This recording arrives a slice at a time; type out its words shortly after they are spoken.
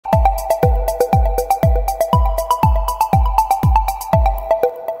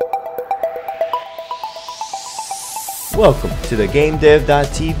Welcome to the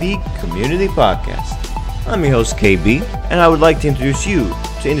GameDev.tv Community Podcast. I'm your host KB, and I would like to introduce you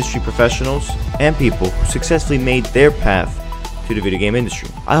to industry professionals and people who successfully made their path to the video game industry.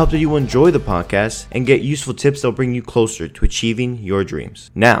 I hope that you will enjoy the podcast and get useful tips that will bring you closer to achieving your dreams.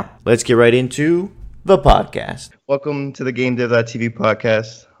 Now, let's get right into the podcast. Welcome to the GameDev.tv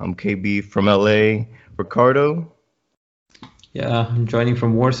podcast. I'm KB from LA. Ricardo. Yeah, I'm joining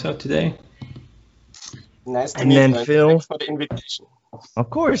from Warsaw today. Nice to And meet then you. Phil. Thanks for the invitation.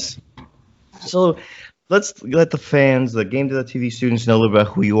 Of course. So let's let the fans, the GameDev.tv students, know a little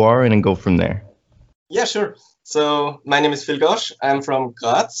about who you are and then go from there. Yeah, sure. So my name is Phil Gosch. I'm from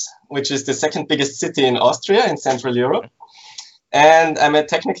Graz, which is the second biggest city in Austria in Central Europe. And I'm a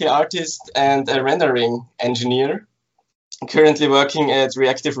technical artist and a rendering engineer, currently working at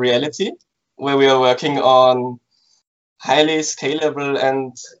Reactive Reality, where we are working on highly scalable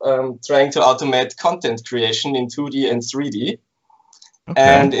and trying to automate content creation in 2D and 3D. Okay.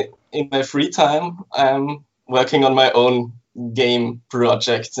 And in my free time, I'm working on my own game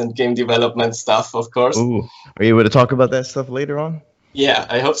projects and game development stuff, of course. Ooh, are you able to talk about that stuff later on? Yeah,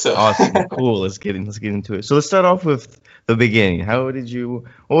 I hope so. Awesome, cool. Let's get into it. So let's start off with the beginning. What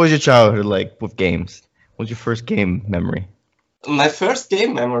was your childhood like with games? What was your first game memory? My first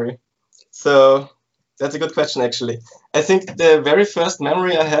game memory. So that's a good question, actually. I think the very first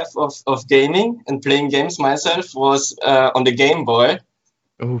memory I have of gaming and playing games myself was on the Game Boy.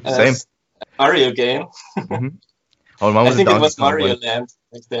 Oh, same. A Mario game. Mm-hmm. Oh, mine was I think a it was Donkey Kong Mario one. Land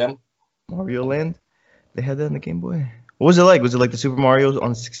back then. Mario Land? They had that on the Game Boy. What was it like? Was it like the Super Mario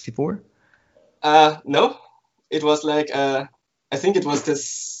on 64? No, it was like, I think it was the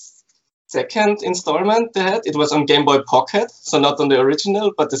second installment they had. It was on Game Boy Pocket, so not on the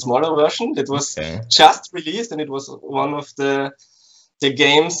original, but the smaller version. It was just released, and it was one of the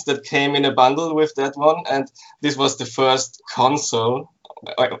games that came in a bundle with that one. And this was the first console.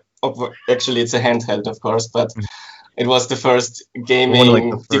 Actually, it's a handheld, of course, but it was the first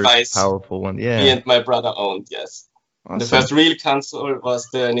gaming device powerful one. Yeah. me and my brother owned. Yes. Awesome. The first real console was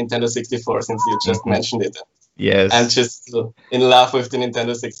the Nintendo 64, since you just mentioned it. Yes. I'm just in love with the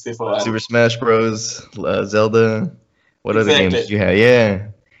Nintendo 64. Super Smash Bros, Zelda. What other Exactly. games did you have? Yeah.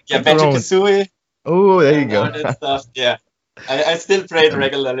 Yeah, Banjo-Kazooie. Oh, there you go. All that stuff. Yeah. I still played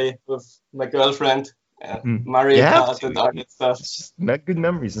regularly with my girlfriend. Mario Kart and all that stuff. It's just good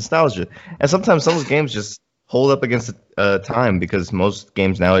memories, nostalgia. And sometimes some of those games just hold up against time, because most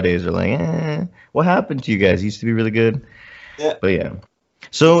games nowadays are like, what happened to you guys? It used to be really good. Yeah. But yeah.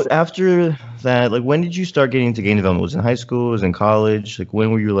 So after that, like, when did you start getting into game development? Was it in high school? Was it in college? Like,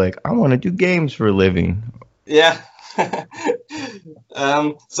 when were you like, I want to do games for a living? Yeah.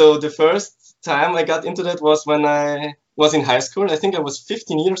 So the first time I got into that was when I was in high school. I think I was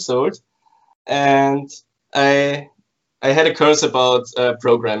 15 years old, and I had a course about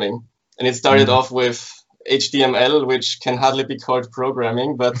programming, and it started off with HTML, which can hardly be called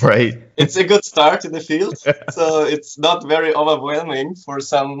programming, but Right. it's a good start in the field. So it's not very overwhelming for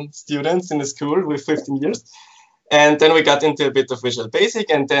some students in the school with 15 years. And then we got into a bit of Visual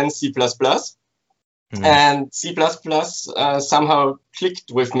Basic and then C++. And C++ somehow clicked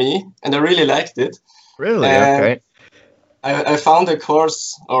with me, and I really liked it. Really? And Okay. I found a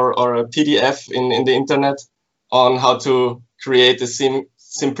course or a PDF in the internet on how to create a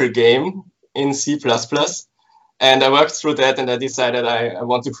simple game in C++. And I worked through that, and I decided I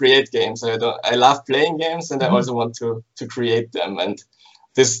want to create games. I love playing games, and I also want to create them. And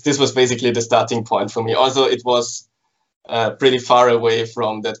this was basically the starting point for me. Also, it was pretty far away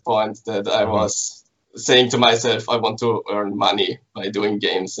from that point that I was saying to myself, I want to earn money by doing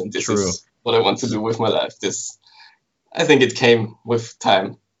games, and this is what I want to do with my life. I think it came with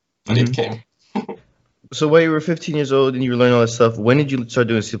time, but it came. So when you were 15 years old and you were learning all that stuff, when did you start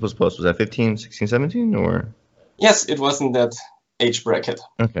doing C++? Was that 15, 16, 17, or? Yes, it was in that age bracket.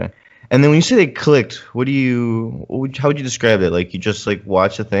 Okay. And then when you say it clicked, how would you describe it? Like, you just like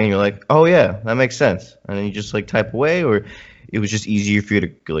watch a thing, you're like, oh yeah, that makes sense, and then you just like type away, or it was just easier for you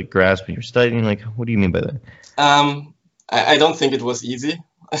to like grasp when you're studying? Like, what do you mean by that? I don't think it was easy.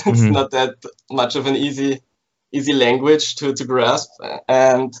 It's not that much of an easy language to grasp,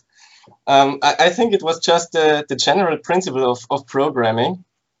 and I think it was just the general principle of programming.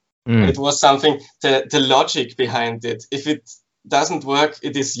 It was something, the logic behind it. If it doesn't work,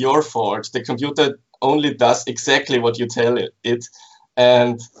 it is your fault. The computer only does exactly what you tell it.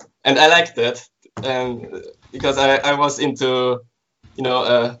 And I like that, because I was into,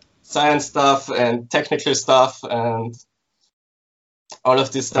 science stuff and technical stuff, and all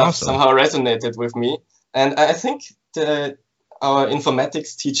of this stuff somehow resonated with me. And I think our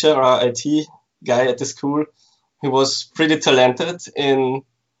informatics teacher, our IT guy at the school, he was pretty talented in,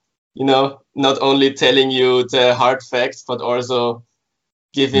 not only telling you the hard facts, but also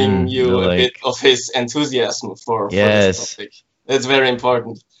giving you a bit of his enthusiasm for this topic. It's very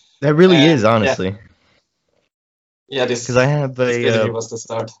important. That really is, honestly. Yeah, this because I have a was the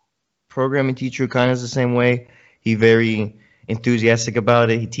start. Programming teacher who kind of is the same way. He's very enthusiastic about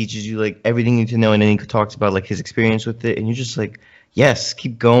it. He teaches you like everything you need to know, and then he talks about like his experience with it, and you're just like, yes,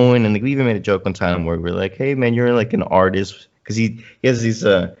 keep going. And like, we even made a joke one time where we're like, hey man, you're like an artist, because he has these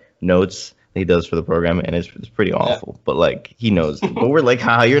notes that he does for the program, and it's pretty awful, but like he knows. But we're like,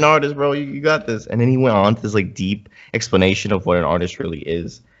 ha, you're an artist, bro. You got this. And then he went on to this like deep explanation of what an artist really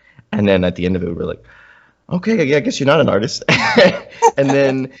is, and then at the end of it, we're like, okay, yeah, I guess you're not an artist. And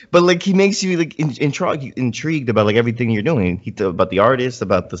then, but like he makes you like intrigued about like everything you're doing. About the artist,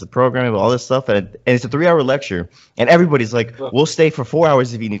 about the programming, about all this stuff, and it's a 3-hour lecture, and everybody's like, we'll stay for 4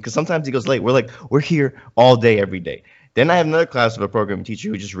 hours if you need, because sometimes he goes late. We're like, we're here all day, every day. Then I have another class with a programming teacher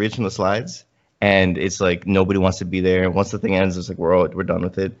who just reads from the slides, and it's like nobody wants to be there. Once the thing ends, it's like we're done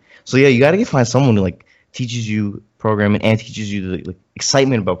with it. So yeah, you got to find someone who like teaches you programming and teaches you the like,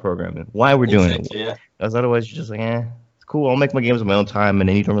 excitement about programming, why we're doing it. Yeah. Because otherwise you're just like, it's cool, I'll make my games on my own time, and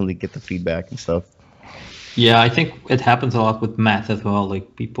then you don't really get the feedback and stuff. Yeah, I think it happens a lot with math as well.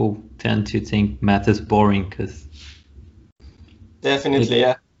 Like people tend to think math is boring because definitely,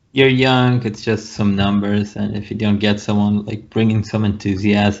 yeah. You're young, it's just some numbers, and if you don't get someone like bringing some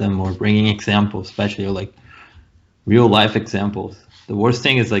enthusiasm or bringing examples, especially like real life examples, the worst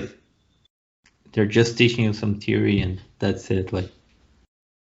thing is like they're just teaching you some theory and that's it. Like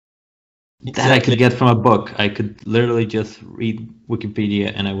that I could get from a book. I could literally just read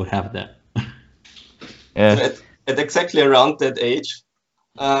Wikipedia and I would have that. Yeah. At exactly around that age,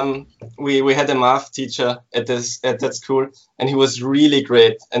 we had a math teacher at that school, and he was really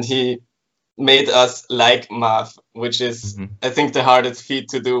great, and he made us like math, which is I think the hardest feat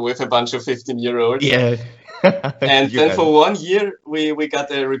to do with a bunch of 15-year-olds. Yeah. And then for 1 year we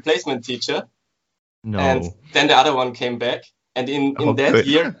got a replacement teacher. No. And then the other one came back, and in that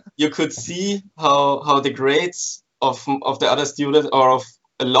year you could see how the grades of the other students, or of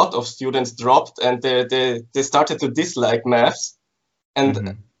a lot of students, dropped, and they started to dislike maths.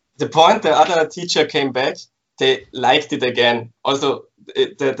 And the point the other teacher came back, they liked it again. Also,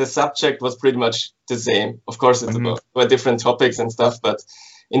 the subject was pretty much the same. Of course, it's about different topics and stuff, but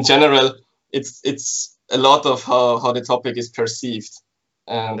in general, it's a lot of how the topic is perceived.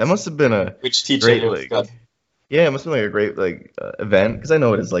 And that must have been which teacher you got. Yeah, it must have been like a great like event, because I know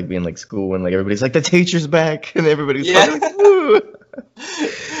what it's like being like school and like everybody's like, the teacher's back, and everybody's like, woo!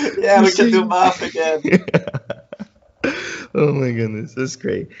 Yeah, we can do math again. Oh my goodness, that's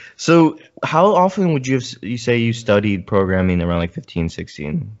great. So how often would you say you studied programming around like 15,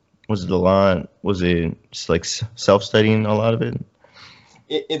 16? Was it a lot? Was it just like self-studying a lot of it?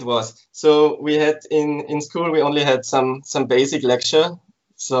 It was. So we had in school, we only had some basic lecture.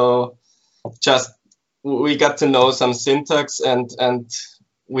 So just we got to know some syntax, and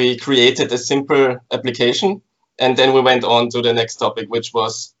we created a simple application. And then we went on to the next topic, which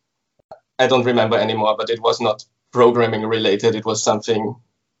was, I don't remember anymore, but it was not programming related. It was something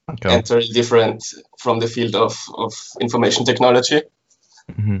entirely different from the field of information technology.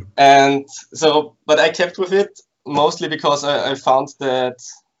 And so, but I kept with it mostly because I found that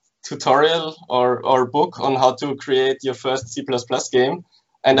tutorial or book on how to create your first C++ game.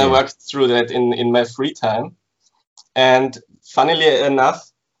 And I worked through that in my free time. And funnily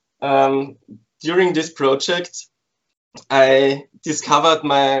enough, during this project, I discovered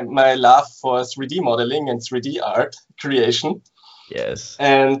my love for 3D modeling and 3D art creation. Yes.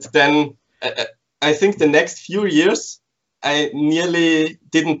 And then I think the next few years, I nearly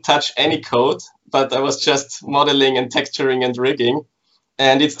didn't touch any code, but I was just modeling and texturing and rigging.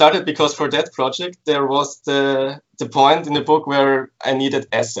 And it started because for that project, there was the point in the book where I needed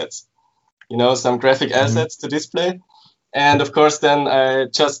assets, some graphic assets to display. And of course, then I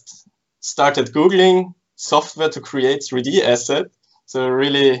just started Googling software to create 3D asset. So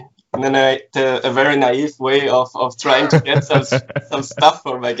really, a very naive way of trying to get some stuff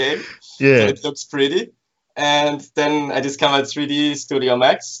for my game. Yeah. So it looks pretty. And then I discovered 3D Studio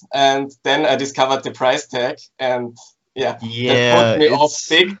Max, and then I discovered the price tag, and that put me off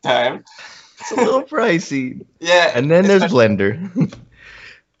big time. It's a little pricey. Yeah. And then there's Blender.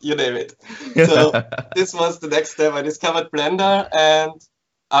 You name it. So this was the next step. I discovered Blender, and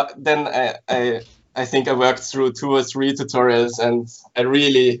then I think I worked through 2 or 3 tutorials, and I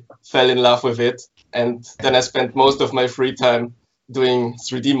really fell in love with it. And then I spent most of my free time doing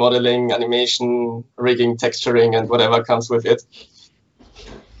 3D modeling, animation, rigging, texturing, and whatever comes with it.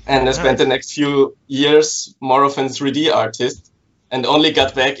 And I spent the next few years more of a 3D artist, and only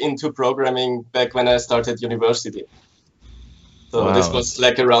got back into programming back when I started university. So this was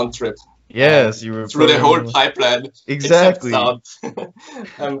like a round trip. Yes, you were through the whole pipeline. Exactly. Except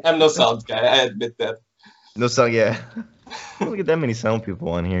sound. I'm no sound guy. I admit that. No sound, yeah. I don't get that many sound people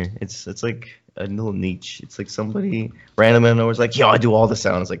on here. It's like a little niche. It's like somebody random and nowhere's like, yo, I do all the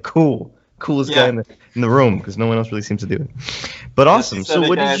sound. It's like coolest guy in the room, because no one else really seems to do it. But awesome. So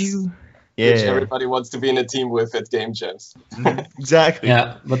what did you? Yeah. Which everybody wants to be in a team with at game jams. Exactly.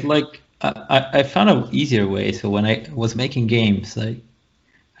 Yeah, but like I found an easier way. So when I was making games, I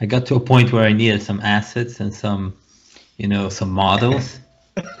got to a point where I needed some assets and some models.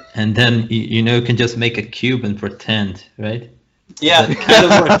 And then you can just make a cube and pretend, right? Yeah, that kind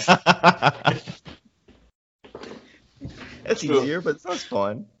of works. That's easier, but it sounds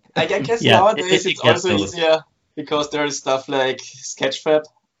fun. I guess nowadays it's also easier because there is stuff like Sketchfab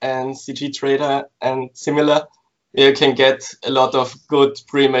and CG Trader and similar. You can get a lot of good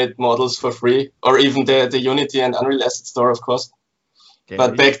pre-made models for free, or even the Unity and Unreal Asset Store, of course. Okay,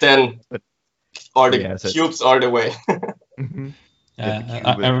 but back then, all the cubes are the way.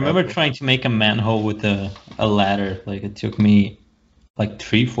 I remember trying to make a manhole with a ladder. Like it took me like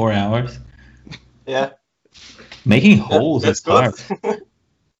 3-4 hours. Yeah. Making holes is hard.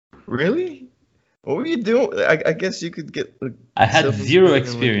 Really? What were you doing? I guess you could get. I had zero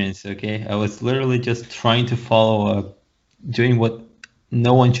experience. Okay, I was literally just trying to follow doing what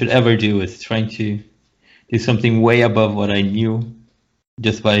no one should ever do. Is trying to do something way above what I knew,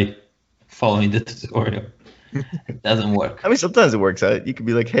 just by following the tutorial. It doesn't work. I mean, sometimes it works out. You could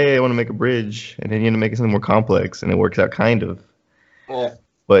be like, hey, I want to make a bridge, and then you end up making something more complex, and it works out kind of. Yeah.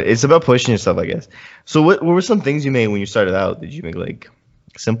 But it's about pushing yourself, I guess. So what were some things you made when you started out? Did you make like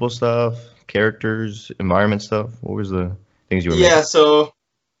simple stuff, characters, environment stuff? What was the things you were making? Yeah, so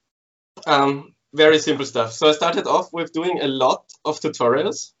very simple stuff. So I started off with doing a lot of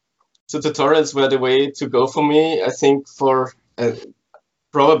tutorials. So tutorials were the way to go for me, I think, for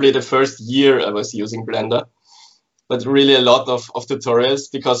probably the first year I was using Blender. But really a lot of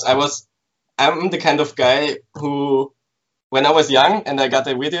tutorials, because I'm the kind of guy who, when I was young and I got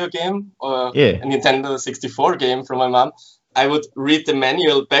a video game or a Nintendo 64 game from my mom, I would read the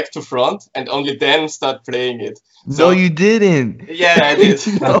manual back to front and only then start playing it. So, no, you didn't. Yeah, I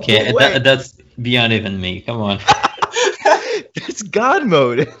did. Okay, that's beyond even me. Come on. That's God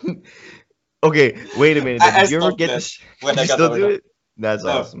mode. Okay, wait a minute. Did you ever get this? When I got still do it? That's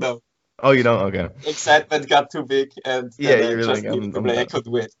awesome. No. Oh, you don't? Okay. Excitement got too big, and you're just needed to play. I could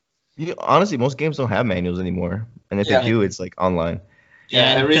wait. Honestly, most games don't have manuals anymore, and if they do, it's like online.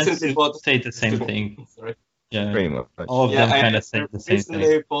 Yeah, I recently say the same thing. Sorry. Yeah, pretty much. All of them kind of say the same thing. I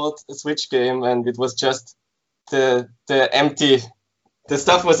recently bought a Switch game, and it was just the empty. The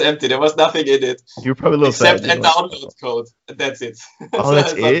stuff was empty. There was nothing in it. You're probably a little except sad. a download code. That's it. Oh,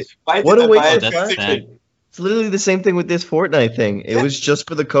 that's it. What a waste of time. It's literally the same thing with this Fortnite thing. It was just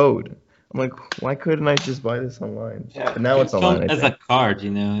for the code. I'm like, why couldn't I just buy this online? Yeah. But now it's online. As a card,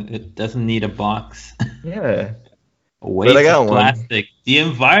 it doesn't need a box. Yeah. A waste of plastic. One. The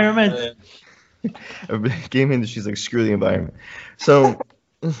environment. Game industry's like, screw the environment. So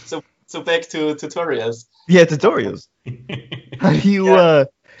back to tutorials. Yeah, tutorials. How do you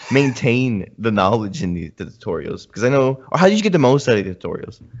maintain the knowledge in the tutorials? Because I know, or how did you get the most out of the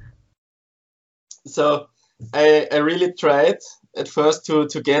tutorials? So I really tried at first to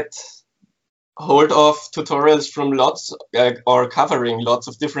get hold of tutorials from lots or covering lots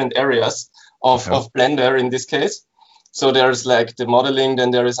of different areas of Blender in this case. So there's like the modeling,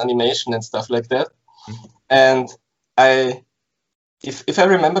 then there is animation and stuff like that. Mm-hmm. And if I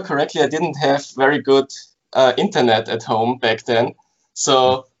remember correctly, I didn't have very good internet at home back then.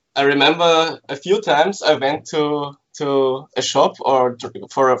 So I remember a few times I went to a shop or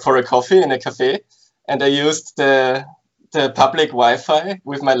for a coffee in a cafe, and I used the public Wi-Fi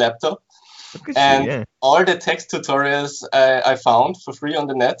with my laptop. And all the text tutorials I found for free on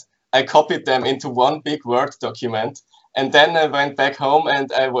the net, I copied them into one big Word document. And then I went back home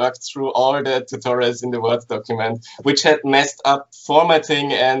and I worked through all the tutorials in the Word document, which had messed up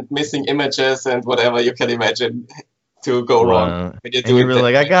formatting and missing images and whatever you can imagine to go wrong. And you were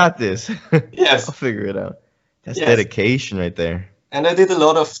like, I got this. Yes. I'll figure it out. That's dedication right there. And I did a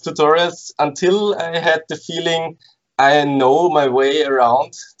lot of tutorials until I had the feeling I know my way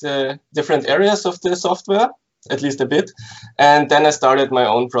around the different areas of the software, at least a bit. And then I started my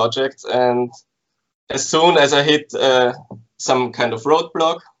own project. And as soon as I hit some kind of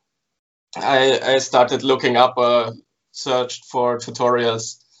roadblock, I started looking up, searched for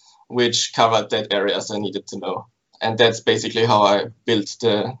tutorials which covered that areas I needed to know. and that's basically how I built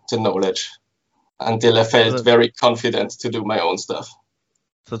the knowledge until I felt very confident to do my own stuff.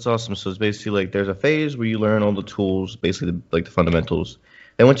 So that's awesome. So it's basically like there's a phase where you learn all the tools, basically like the fundamentals.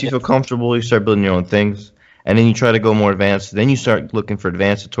 Then once you feel comfortable, you start building your own things, and then you try to go more advanced. Then you start looking for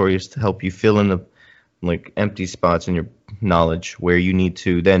advanced tutorials to help you fill in the like empty spots in your knowledge where you need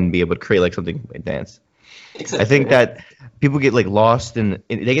to then be able to create like something advanced. Exactly. I think that people get like lost they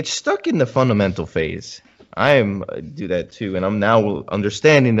get stuck in the fundamental phase. I do that too, and I'm now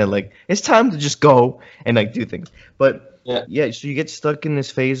understanding that like it's time to just go and like do things. But yeah, so you get stuck in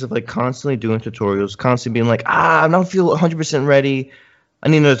this phase of like constantly doing tutorials, constantly being like, I don't feel 100% ready. I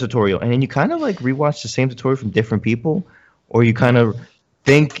need another tutorial, and then you kind of like rewatch the same tutorial from different people, or you kind of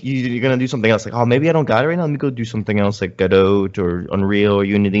think you're gonna do something else. Like, oh, maybe I don't got it right now. Let me go do something else like Godot or Unreal or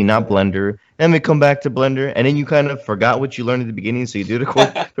Unity, not Blender. Then we come back to Blender, and then you kind of forgot what you learned at the beginning, so you do the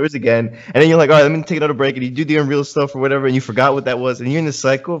course again, and then you're like, all right, let me take another break, and you do the Unreal stuff or whatever, and you forgot what that was, and you're in this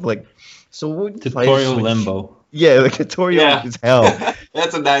cycle of like, so what? Tutorial limbo. Yeah, like tutorial is hell.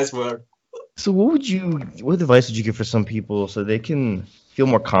 That's a nice word. So what advice would you give for some people so they can feel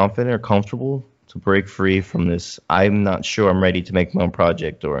more confident or comfortable to break free from this, I'm not sure I'm ready to make my own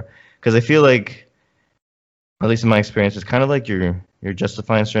project, or because I feel like, at least in my experience, it's kind of like you're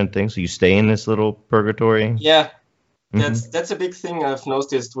justifying certain things, so you stay in this little purgatory. Yeah, that's a big thing I've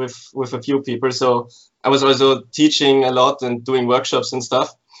noticed with a few people. So I was also teaching a lot and doing workshops and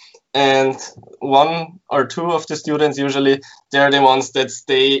stuff, and one or two of the students usually they're the ones that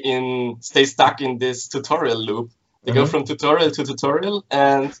stay stuck in this tutorial loop. They go from tutorial to tutorial,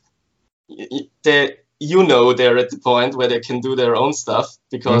 and they're at the point where they can do their own stuff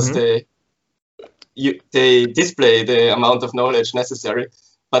because they display the amount of knowledge necessary,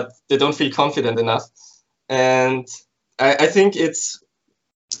 but they don't feel confident enough. And I think it's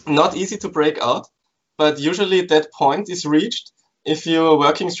not easy to break out, but usually that point is reached if you're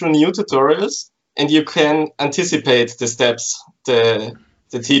working through new tutorials and you can anticipate the steps the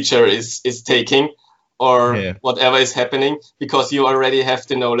teacher is taking or whatever is happening, because you already have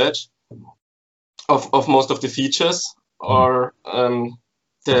the knowledge of most of the features or the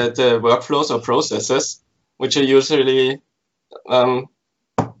workflows or processes which you usually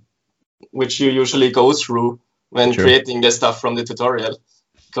go through when creating the stuff from the tutorial,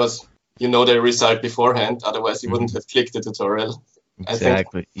 because you know the result beforehand, otherwise you wouldn't have clicked the tutorial.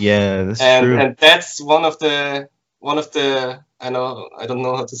 Exactly. Yeah, that's true. And that's one of the I don't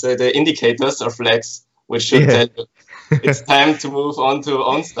know how to say, the indicators or flags which should tell you it's time to move on to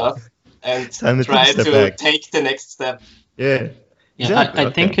own stuff and try to take the next step. Yeah. Exactly.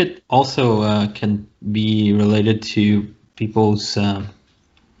 I think it also can be related to people's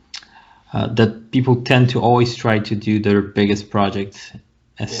that people tend to always try to do their biggest project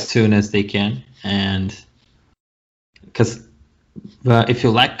as soon as they can, and because if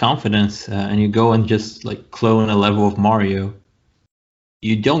you lack confidence and you go and just like clone a level of Mario,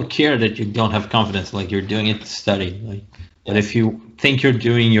 you don't care that you don't have confidence, like you're doing it to study. Like, but if you think you're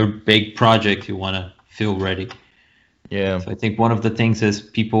doing your big project, you want to feel ready. Yeah. So I think one of the things is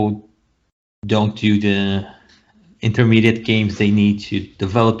people don't do the intermediate games they need to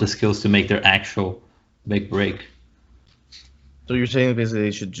develop the skills to make their actual big break. So you're saying basically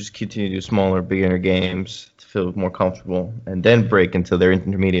they should just continue to do smaller, beginner games to feel more comfortable, and then break into their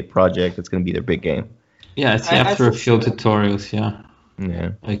intermediate project that's going to be their big game. Yeah, it's after a few tutorials.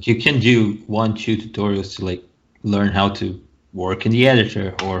 Yeah. Like you can do 1-2 tutorials to like learn how to work in the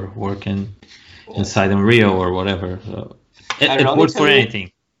editor or work inside Unreal or whatever. It works for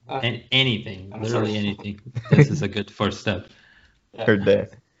anything. Anything. Literally anything. This is a good first step. Heard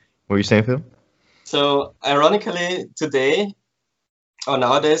that. What were you saying, Phil? So ironically, today or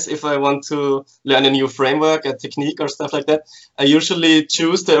nowadays, if I want to learn a new framework, a technique or stuff like that, I usually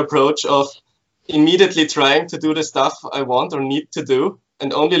choose the approach of immediately trying to do the stuff I want or need to do,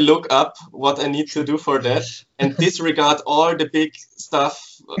 and only look up what I need to do for that, and disregard all the big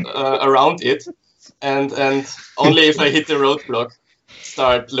stuff around it, and only if I hit the roadblock,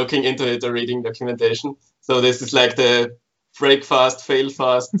 start looking into it or reading documentation. So this is like the break fast, fail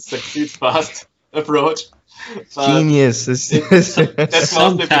fast, succeed fast approach. Genius. That's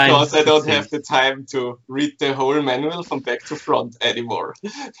mostly because I don't have the time to read the whole manual from back to front anymore,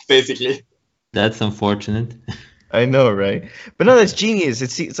 basically. That's unfortunate. I know, right? But no, that's genius.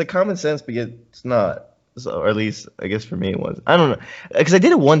 It's like common sense, but yet it's not. So, or at least, I guess for me it was. I don't know. Because I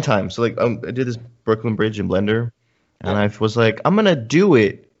did it one time. So like I did this Brooklyn Bridge in Blender. And I was like, I'm going to do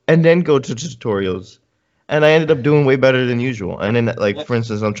it and then go to tutorials. And I ended up doing way better than usual. And then, like, for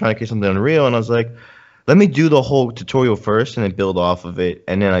instance, I'm trying to create something on Unreal, and I was like, let me do the whole tutorial first and then build off of it.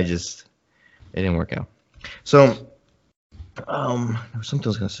 And then it didn't work out. So There was something I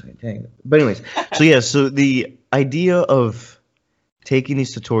was gonna say. Dang. But anyways, so yeah, so the idea of taking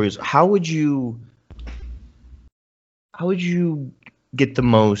these tutorials, how would you get the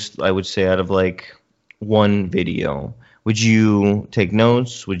most, I would say, out of like one video? Would you take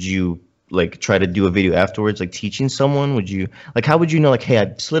notes? Would you like try to do a video afterwards, like teaching someone? Would you like how would you know like, hey,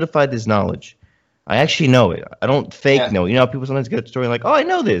 I solidified this knowledge. I actually know it. I don't fake Yeah. know. You know how people sometimes get a tutorial like, oh, I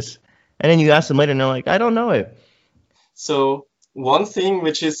know this. And then you ask them later and they're like, I don't know it. So one thing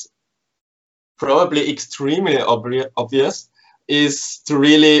which is probably extremely obvious is to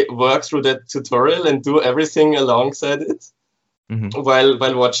really work through that tutorial and do everything alongside it while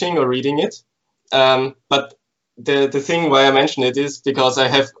watching or reading it. But the thing why I mention it is because I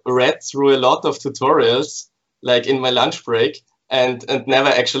have read through a lot of tutorials, like in my lunch break, and never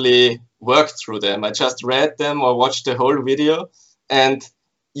actually worked through them. I just read them or watched the whole video, and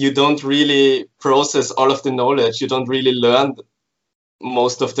you don't really process all of the knowledge. You don't really learn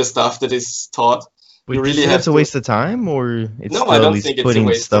most of the stuff that is taught. Wait, you do you really think have that's a to. waste of time, or it's No, still I at don't least think it's a putting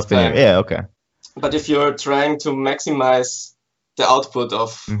waste stuff of in there? time. Yeah, okay. But if you're trying to maximize the output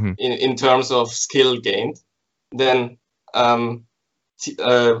of in terms of skill gained, then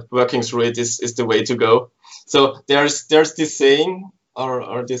working through it is the way to go. So there's this saying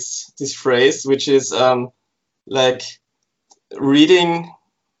or this phrase which is like reading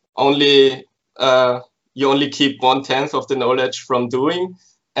only you only keep 1/10 of the knowledge from doing,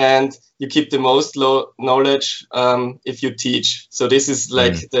 and you keep the most knowledge if you teach. So this is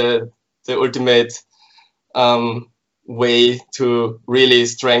like the ultimate way to really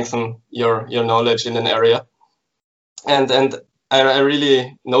strengthen your knowledge in an area. And I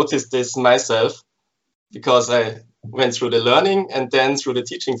really noticed this myself because I went through the learning and then through the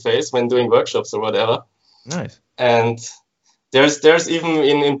teaching phase when doing workshops or whatever. Nice. And there's even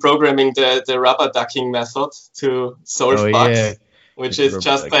in programming the rubber ducking method to solve bugs, which is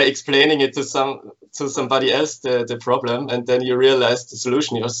just by explaining it to somebody else the problem, and then you realize the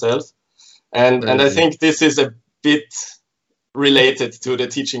solution yourself. And I think this is a bit related to the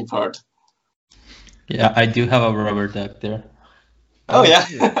teaching part. Yeah, I do have a rubber duck there. Oh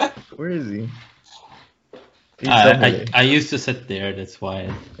yeah. Where is he? I used to sit there. That's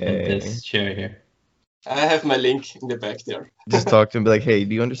why in this chair here. I have my link in the back there. Just talk to him, be like, hey,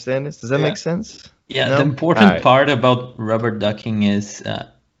 do you understand this? Does that make sense? Yeah, no? The important part about rubber ducking is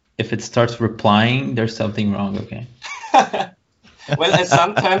if it starts replying, there's something wrong, okay? Well, I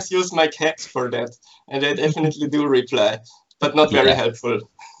sometimes use my cats for that, and they definitely do reply, but not very helpful.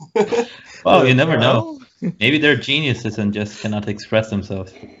 Well, you never know. Maybe they're geniuses and just cannot express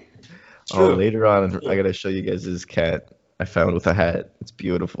themselves. True. Oh, later on, I gotta show you guys this cat I found with a hat. It's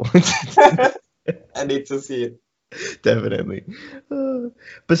beautiful. I need to see it. Definitely.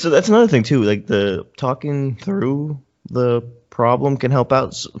 But so that's another thing too. Like the talking through the problem can help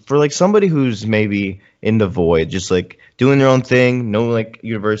out for like somebody who's maybe in the void, just like doing their own thing, no like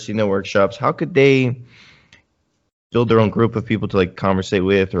university, no workshops. How could they build their own group of people to like conversate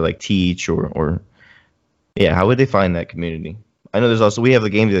with or like teach or yeah, how would they find that community? I know there's also we have the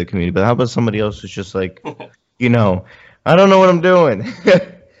game dev community, but how about somebody else who's just like, you know, I don't know what I'm doing.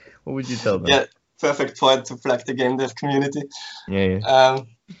 What would you tell them? Yeah, perfect point to plug the game dev community. Yeah.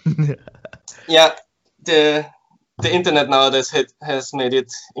 Yeah, the internet nowadays has made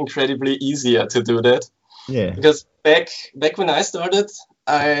it incredibly easier to do that. Yeah. Because back when I started,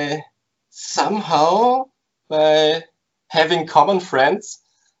 I somehow by having common friends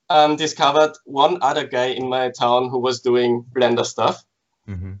discovered one other guy in my town who was doing Blender stuff,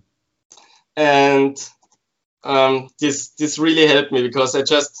 and this really helped me because I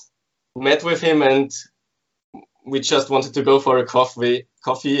just met with him and we just wanted to go for a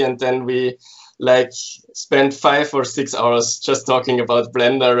coffee, and then we like spent 5 or 6 hours just talking about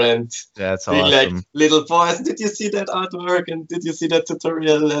Blender and that's being awesome. like little boys. Did you see that artwork? And did you see that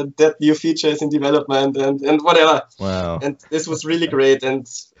tutorial? And that new feature is in development and whatever. Wow. And this was really great. And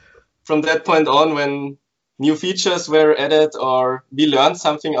from that point on, when new features were added or we learned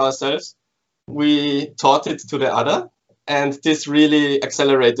something ourselves, we taught it to the other. And this really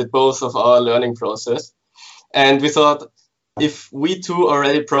accelerated both of our learning process. And we thought, if we two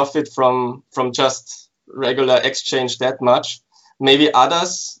already profit from just regular exchange that much, maybe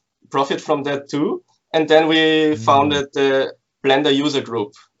others profit from that too. And then we founded the Blender user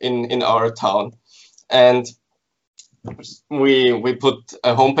group in our town. And we put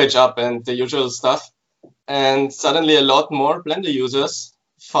a homepage up and the usual stuff. And suddenly a lot more Blender users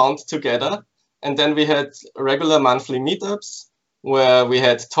found together. And then we had regular monthly meetups where we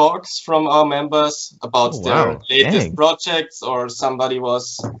had talks from our members about their latest projects, or somebody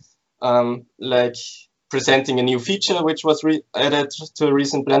was like presenting a new feature which was added to a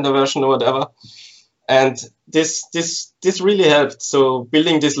recent Blender version or whatever. And this really helped. So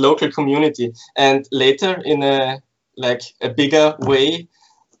building this local community, and later in a bigger way,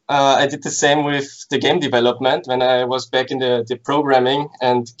 I did the same with the game development when I was back in the programming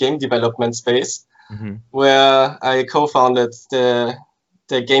and game development space, where I co-founded the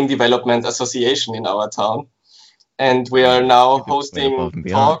Game Development Association in our town. And we are now hosting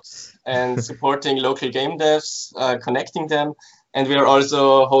talks and supporting local game devs, connecting them. And we are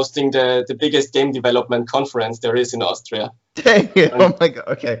also hosting the biggest game development conference there is in Austria. Dang it. Oh my God.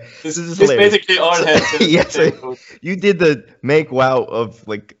 Okay. This basically all has yes, you did the make wow of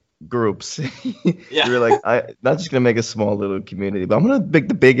like groups. Yeah. You were like, I'm not just going to make a small little community, but I'm going to make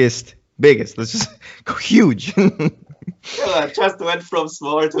the biggest. Let's just go huge. Yeah, just went from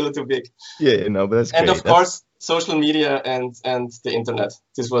small to big. Yeah, no, but that's great. And of course, social media and the internet.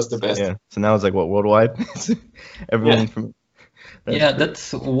 This was the best. Yeah. So now it's like, what, worldwide? Everyone from...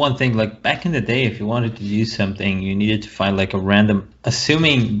 That's one thing. Like back in the day, if you wanted to do something, you needed to find like a random,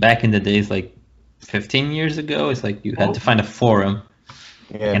 assuming back in the days, like 15 years ago, it's like you had to find a forum,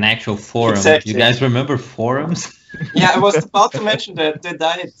 like an actual forum. Exactly. You guys remember forums? Yeah, I was about to mention that they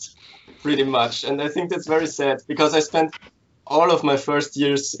died pretty much. And I think that's very sad because I spent all of my first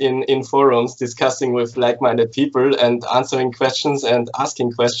years in forums discussing with like-minded people and answering questions and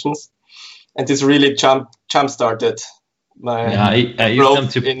asking questions. And this really jump-started my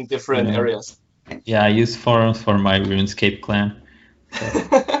growth in different areas. Yeah, I use forums for my RuneScape clan. So,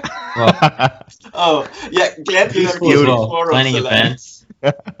 oh, yeah, glad you are planning events.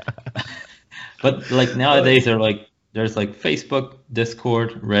 But like nowadays, there's like Facebook,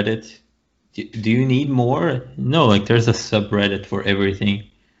 Discord, Reddit. Do you need more? No, like there's a subreddit for everything.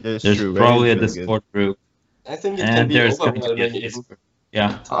 There's true, probably a Discord group. I think it can be overwhelming.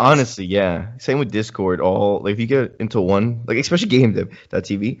 Yeah. Honestly, yeah. Same with Discord. Like if you get into one, like especially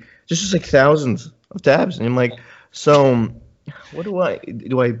GameDev.tv, just like thousands of tabs, and I'm like, so what do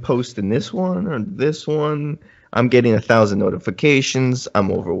I post in this one or this one? I'm getting 1,000 notifications.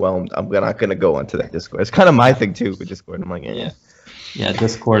 I'm overwhelmed. I'm not gonna go onto that Discord. It's kind of my thing too with Discord. I'm like, yeah,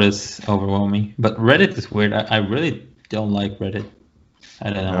 Discord is overwhelming, but Reddit is weird. I really don't like Reddit. I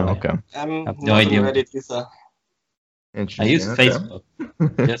don't know. Oh, okay. I have no idea. Reddit either. I use Facebook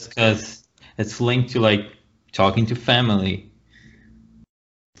just because it's linked to like talking to family,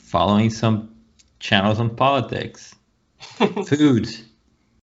 following some channels on politics, food,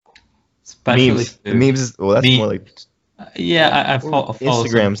 especially memes. Food. Memes. Well, that's more like. Yeah, I follow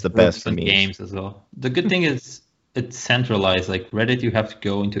Instagram's the best for memes. Games as well. The good thing is it's centralized. Like Reddit, you have to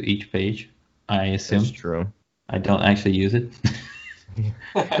go into each page. I assume. That's true. I don't actually use it.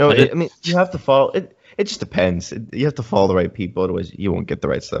 No, I mean you have to follow it. It just depends. You have to follow the right people, otherwise you won't get the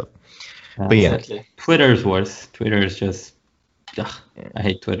right stuff. But yeah, exactly. Twitter's worse. Twitter is just. I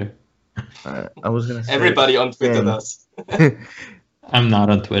hate Twitter. I was gonna say everybody on Twitter does. I'm not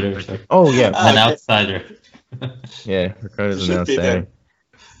on Twitter. So oh yeah, I'm an outsider. Yeah, Ricardo's an outsider.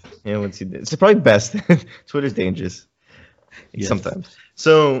 Yeah, it's probably best. Twitter's dangerous sometimes.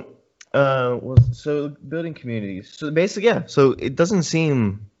 So, so building communities. So basically, yeah. So it doesn't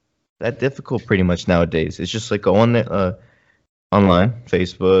seem that difficult pretty much nowadays. It's just like go on online,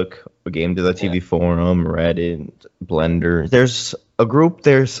 Facebook, or GameDev.tv forum, Reddit, Blender. There's a group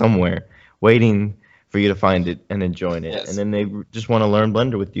there somewhere waiting for you to find it and then join it. Yes. And then they just want to learn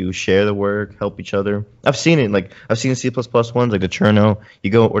Blender with you, share the work, help each other. I've seen it. Like I've seen C++ ones like the Cherno. You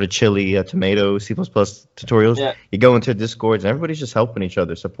go or the Chili, Tomato, C++ tutorials. Yeah. You go into Discords and everybody's just helping each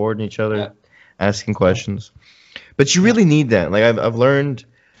other, supporting each other, asking questions. But you really need that. Like I've learned,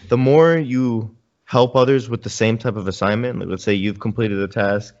 the more you help others with the same type of assignment, like let's say you've completed a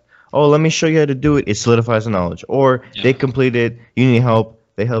task. Oh, let me show you how to do it. It solidifies the knowledge. Or they completed, you need help.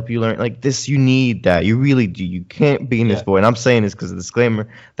 They help you learn. Like this, you need that. You really do. You can't be in this void. And I'm saying this because of the disclaimer.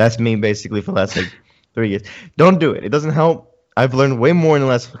 That's me basically for the last 3 years. Don't do it. It doesn't help. I've learned way more in the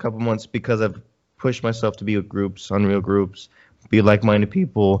last couple months because I've pushed myself to be with groups, Unreal groups, be like-minded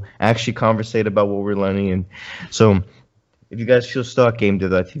people, actually conversate about what we're learning. And so if you guys feel stuck,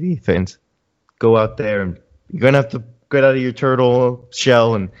 GameDev.tv fans, go out there and you're going to have to get out of your turtle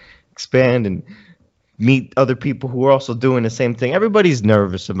shell and expand and meet other people who are also doing the same thing. Everybody's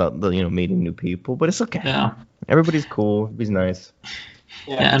nervous about meeting new people, but it's okay. Yeah. Everybody's cool. Everybody's nice.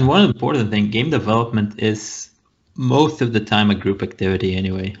 Yeah, and one important thing, game development is most of the time a group activity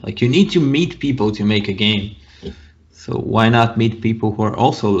anyway. Like you need to meet people to make a game. So why not meet people who are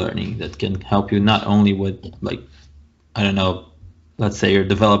also learning that can help you not only with like, I don't know, let's say you're a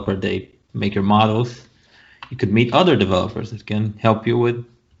developer, they make your models. You could meet other developers that can help you with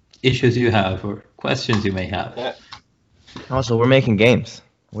issues you have or questions you may have. Yeah. Also, we're making games.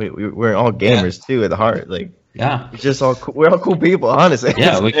 We're all gamers too at the heart. Like, Yeah. it's just all we're all cool people, honestly.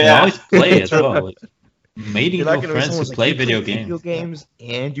 Yeah, we can Yeah. always play as well. Like, meeting You're not new gonna be friends someone's who like, play "You video video games. games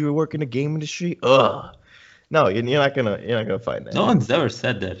and you work in the game industry." Ugh. No, you're not gonna find that. No one's ever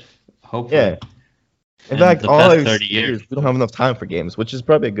said that. Hopefully. Yeah. In And fact, the all past I've 30 seen years. is we don't have enough time for games, which is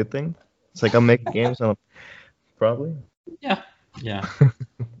probably a good thing. It's like I'm making games, so probably. Yeah.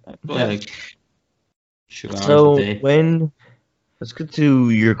 I play Yeah. like 2 hours So a day. let's get to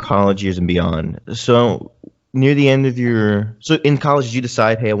your college years and beyond. So near the end of so in college, did you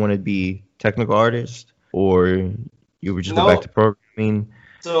decide, hey, I want to be technical artist, or you would just go No. back to programming?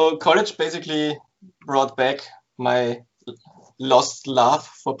 So college basically brought back my lost love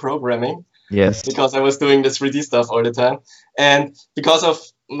for programming Yes. because I was doing the 3D stuff all the time, and because of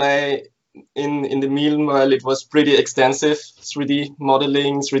my in the meanwhile it was pretty extensive 3D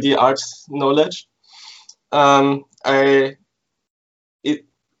modeling, 3D art knowledge. It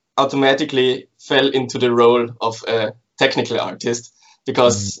automatically fell into the role of a technical artist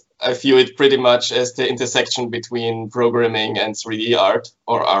because I view it pretty much as the intersection between programming and 3D art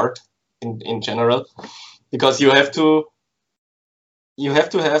or art in general, because you have to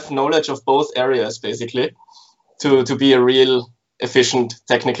have knowledge of both areas basically to be a real efficient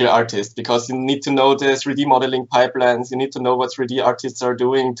technical artist, because you need to know the 3D modeling pipelines, you need to know what 3D artists are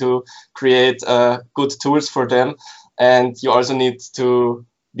doing to create good tools for them, and you also need to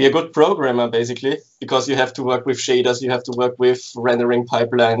be a good programmer basically, because you have to work with shaders, you have to work with rendering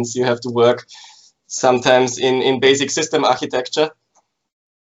pipelines, you have to work sometimes in basic system architecture.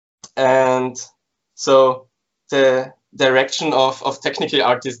 And so the direction of technical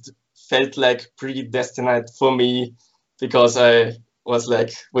artist felt like predestined for me, because I was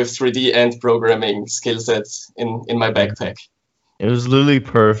like with 3D and programming skill sets in my backpack. It was literally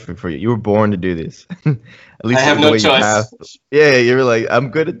perfect for you. You were born to do this. At least I have the no way you choice. have. Yeah, you were like, I'm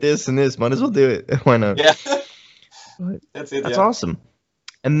good at this and this. Might as well do it. Why not? Yeah, But that's it. that's Yeah. awesome.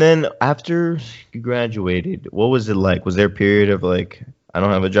 And then after you graduated, what was it like? Was there a period of like, I don't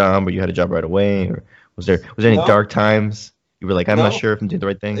have a job, or you had a job right away, or was there any No. dark times? You were like, I'm not No. sure if I'm doing the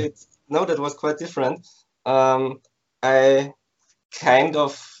right thing. No, that was quite different. I kind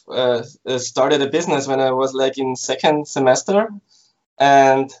of started a business when I was like in second semester,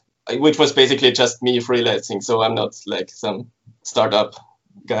 and which was basically just me freelancing. So I'm not like some startup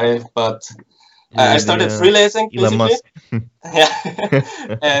guy, but I started freelancing Elon basically. Musk.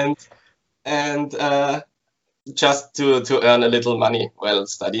 Yeah, and just to earn a little money while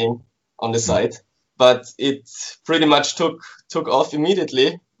studying on the side. But it pretty much took off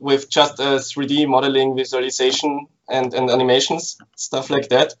immediately with just a 3D modeling, visualization, and animations, stuff like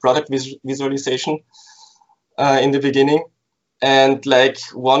that, product visualization in the beginning. And like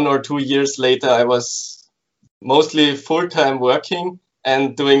 1 or 2 years later, I was mostly full-time working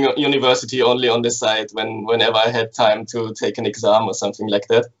and doing university only on the side whenever I had time to take an exam or something like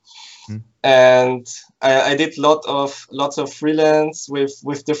that. And I did lots of freelance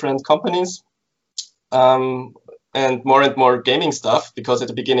with different companies, and more gaming stuff, because at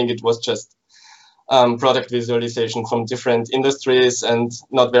the beginning it was just product visualization from different industries and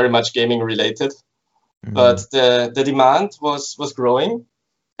not very much gaming related. But the demand was growing,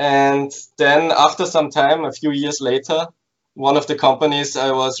 and then after some time, a few years later, one of the companies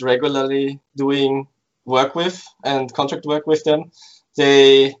I was regularly doing work with and contract work with them,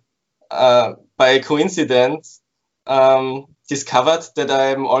 they by coincidence discovered that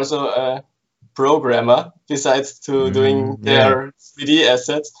I'm also a programmer besides to doing their 3D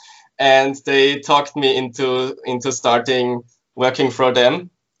assets, and they talked me into starting working for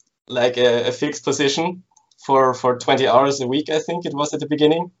them, like a fixed position for 20 hours a week, I think it was at the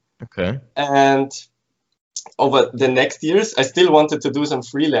beginning. Okay. And over the next years, I still wanted to do some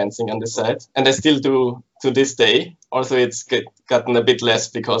freelancing on the side, and I still do to this day. Also, it's gotten a bit less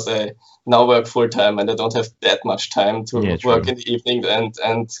because I now work full time and I don't have that much time to work in the evening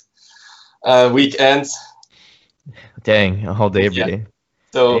and weekends. Dang, a whole day every day.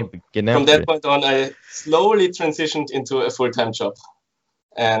 So from that point on, I slowly transitioned into a full-time job,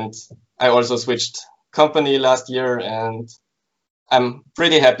 and I also switched company last year, and I'm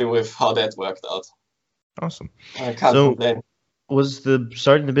pretty happy with how that worked out. Awesome. I can't complain. Was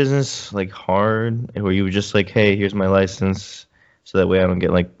starting the business like hard, or you were just like, hey, here's my license, so that way I don't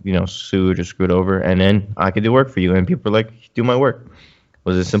get like, sued or screwed over, and then I could do work for you, and people are like, do my work?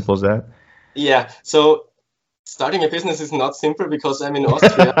 Was it as simple as that? Yeah. So starting a business is not simple because I'm in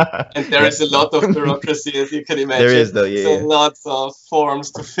Austria and there is a lot of bureaucracy, as you can imagine. There is, though, yeah. So lots of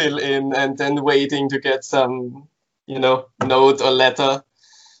forms to fill in and then waiting to get some, note or letter.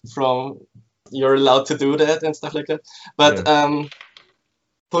 from you're allowed to do that and stuff like that. But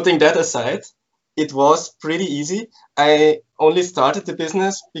putting that aside, it was pretty easy. I only started the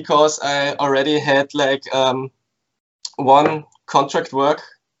business because I already had like one contract work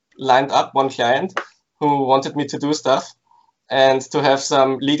lined up, one client who wanted me to do stuff, and to have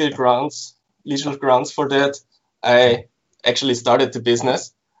some legal grounds for that, I actually started the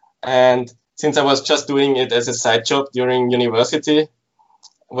business. And since I was just doing it as a side job during university,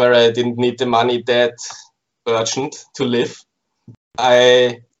 where I didn't need the money that urgent to live,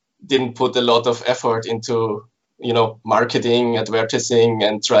 I didn't put a lot of effort into, marketing, advertising,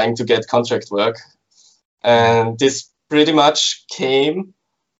 and trying to get contract work. And this pretty much came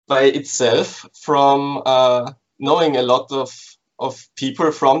by itself from knowing a lot of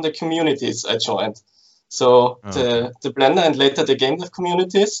people from the communities I joined. So the Blender and later the game dev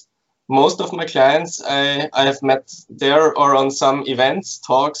communities, most of my clients I have met there or on some events,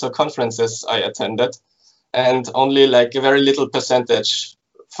 talks, or conferences I attended. And only like a very little percentage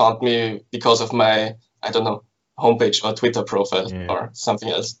found me because of my, homepage or Twitter profile or something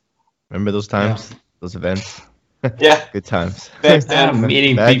else. Remember those times, those events? Yeah. Good times. Back then.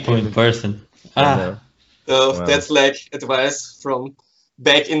 Meeting people in person. So that's like advice from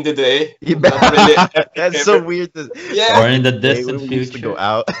back in the day. That's so weird. Or in the distant future. Used to go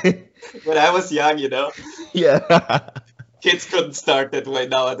out. When I was young, Yeah. Kids couldn't start that way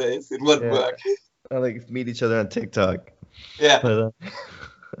nowadays. It wouldn't work. I meet each other on TikTok. Yeah.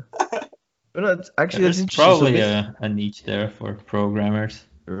 But no, actually, that's interesting. Probably a niche there for programmers.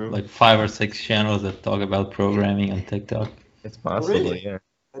 Like 5 or 6 channels that talk about programming on TikTok. It's possible, really? Yeah.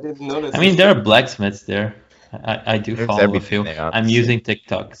 I didn't notice. I mean, there are blacksmiths there. I do follow a few. I'm using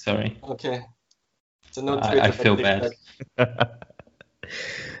TikTok, sorry. Okay. So no Twitter, I feel bad.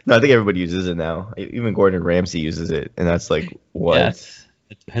 No, I think everybody uses it now. Even Gordon Ramsay uses it, and that's like what? Yes.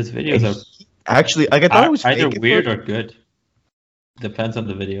 His videos are actually like I thought it was either fake weird or good. Depends on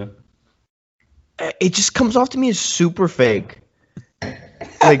the video. It just comes off to me as super fake.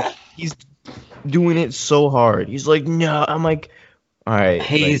 Like he's doing it so hard. He's like, no. I'm like, all right.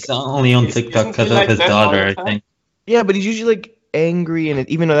 He's only on TikTok because of his daughter, I think. Yeah, but he's usually like angry, and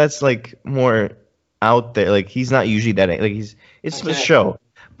even though that's like more out there, like he's not usually that like it's a show.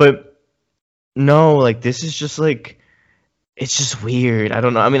 But no, like this is just like it's just weird. I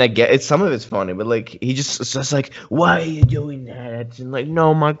don't know. I mean, I get it. Some of it's funny, but like he it's just like, why are you doing that? And like,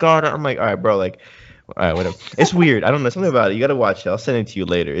 no, my God. I'm like, all right, bro. Like, all right, whatever. It's weird. I don't know. Something about it. You gotta watch it. I'll send it to you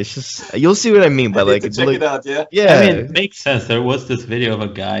later. It's just you'll see what I mean by like. Check it out. Yeah. Yeah. I mean, it makes sense. There was this video of a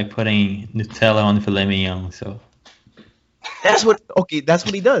guy putting Nutella on filet mignon, so. That's what he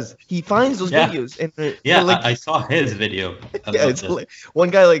does. He finds those videos and like, I saw his video. Yeah, it's one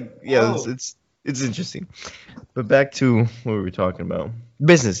guy like it's interesting. But back to what we were talking about.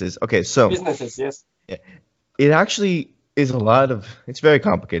 Businesses. Okay, so businesses, yes. Yeah. It actually is it's very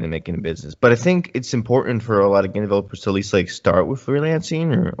complicated making a business, but I think it's important for a lot of game developers to at least like start with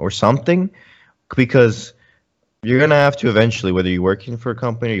freelancing or something, because you're gonna have to eventually, whether you're working for a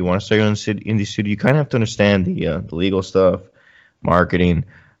company or you want to start your own indie studio, you kind of have to understand the legal stuff, marketing,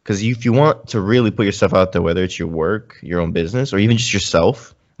 because if you want to really put yourself out there, whether it's your work, your own business, or even just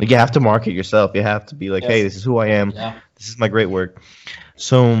yourself, like you have to market yourself. You have to be like, hey, this is who I am. Yeah. This is my great work.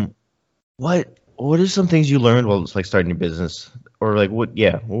 So, what are some things you learned while it's like starting your business, or like what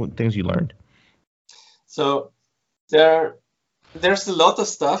things you learned? So, there's a lot of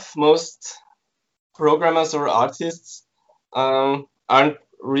stuff most programmers or artists aren't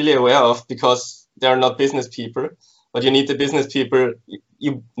really aware of because they're not business people. But you need the business people.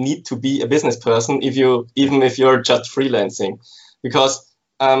 You need to be a business person even if you're just freelancing, because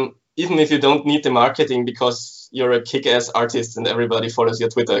even if you don't need the marketing because you're a kick-ass artist and everybody follows your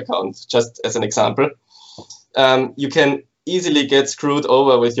Twitter account, just as an example, you can easily get screwed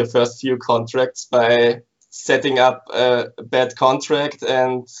over with your first few contracts by setting up a bad contract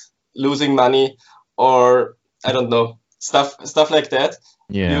and losing money, or I don't know, stuff like that.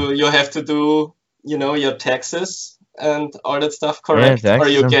 Yeah. You have to do, your taxes and all that stuff correct, or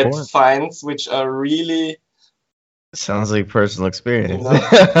you get fines, which are really... Sounds like personal experience.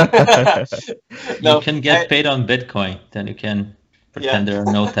 You can get paid on Bitcoin, then you can pretend there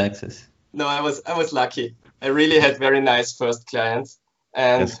are no taxes. No, I was lucky. I really had very nice first clients,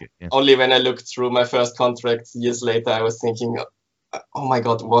 and only when I looked through my first contract years later, I was thinking, oh my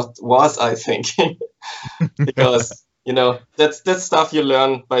God, what was I thinking? Because that's stuff you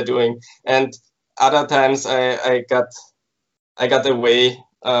learn by doing. And other times I got away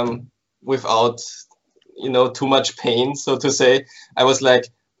without too much pain, so to say. I was like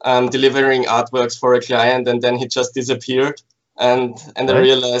delivering artworks for a client, and then he just disappeared, and I What?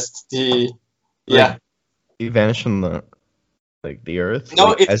 realized Like, he vanished from the earth. No,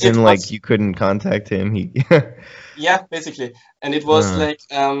 Like, as it in, like, was, you couldn't contact him. He. yeah, basically, and it was Uh, like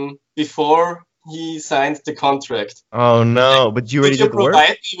before he signed the contract. oh no! But you Could already you did the work.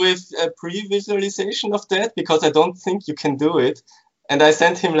 provide me with a pre-visualization of that? Because I don't think you can do it. And I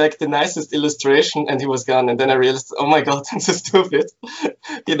sent him like the nicest illustration and he was gone. And then I realized, oh my God, I'm so stupid.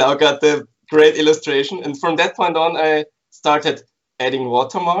 He now got the great illustration. And from that point on, I started adding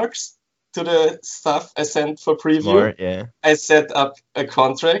watermarks to the stuff I sent for preview. Smart, yeah. I set up a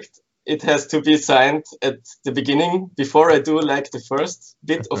contract. It has to be signed at the beginning before I do like the first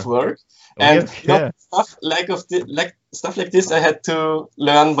bit of work. And Yeah. stuff stuff like this I had to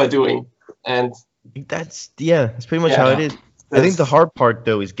learn by doing. And That's pretty much Yeah. how it is. I think the hard part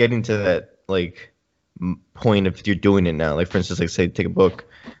though is getting to that like point if you're doing it now. Like for instance, like say take a book.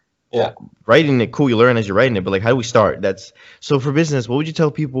 Yeah. Writing it, cool, you learn as you're writing it, but like how do we start? That's so for business, what would you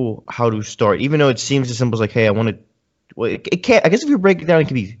tell people how to start? Even though it seems as simple as like, hey, I want to well it can't I guess if you break it down it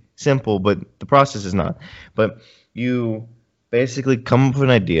can be simple, but the process is not. But you basically come up with an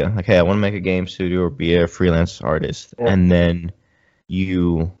idea, like, hey, I want to make a game studio or be a freelance artist, Yeah. and then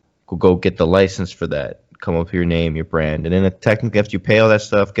you go get the license for that, come up with your name, your brand, and then technically after you pay all that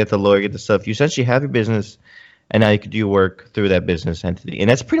stuff, get the lawyer, get the stuff, you essentially have your business, and now you can do your work through that business entity, and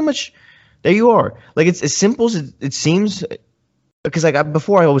that's pretty much there you are. Like it's as simple as it seems. Because like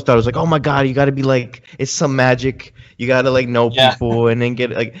before, I always thought it was like, oh my god, you got to be like it's some magic. You got to like know Yeah. people and then get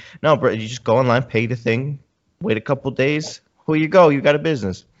like no, bro. You just go online, pay the thing, wait a couple days. Who you go? You got a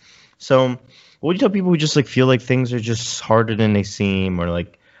business. So, what would you tell people who just like feel like things are just harder than they seem, or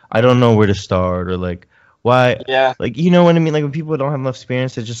like I don't know where to start, or like why? Yeah. Like you know what I mean? Like when people don't have enough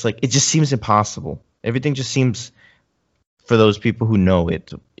experience, it's just like it just seems impossible. Everything just seems for those people who know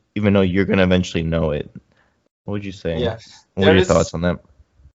it, even though you're gonna eventually know it. What would you say? Yeah. What are There your is- thoughts on that?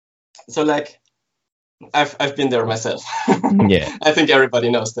 So like I've been there myself. Yeah. I think everybody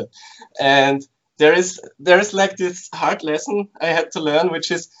knows that. And there is like this hard lesson I had to learn,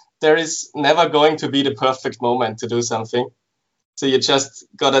 which is there is never going to be the perfect moment to do something. So you just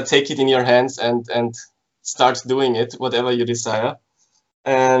gotta take it in your hands and start doing it, whatever you desire.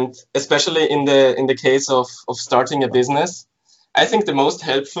 And especially in the case of starting a business, I think the most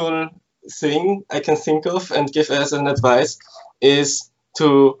helpful thing I can think of and give as an advice is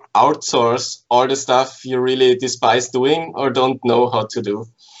to outsource all the stuff you really despise doing or don't know how to do.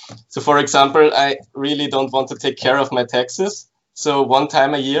 So for example, I really don't want to take care of my taxes. So one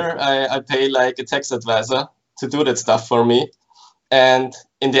time a year, I pay like a tax advisor to do that stuff for me. And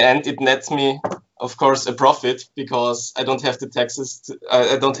in the end, it nets me, of course, a profit because I don't have the taxes.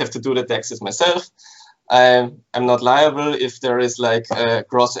 I don't have to do the taxes myself. I'm not liable if there is like a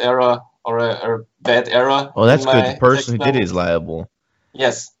gross error or a bad error. Oh, that's in good. my The person who tax did it plan. is liable.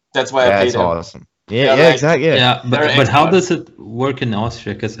 Yes, that's why I That's paid them. awesome. Yeah, Yeah, like- exactly. Yeah. Yeah, They're but how experts. does it work in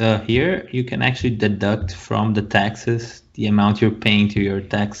Austria? Because here you can actually deduct from the taxes the amount you're paying to your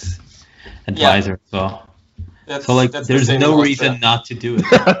tax advisor. That's, So like, that's the there's same in no Austria. reason not to do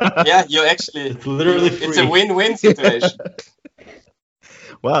it. Yeah, you actually. It's literally It's a free. win-win situation.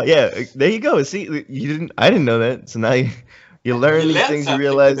 Wow. Yeah. There you go. See, you didn't. I didn't know that. So now you learn You these learned things. You something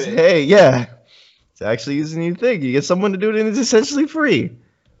realize, today. hey, yeah, it's actually a new thing. You get someone to do it, and it's essentially free.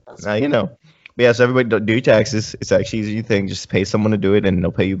 Now you know. But yeah. So everybody, don't do your taxes. It's actually an easy thing. Just pay someone to do it, and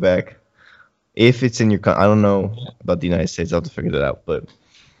they'll pay you back. If it's in your, I don't know about the United States. I'll have to figure that out. But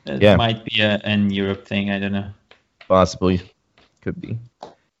It Yeah. might be an Europe thing. I don't know. possibly, could be.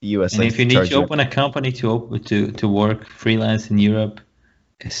 The U.S. And likes if you need charge to open a company to work freelance in Europe,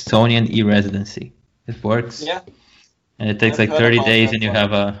 Estonian e-residency. It works. Yeah, And it takes I've like heard 30 about days that and you one.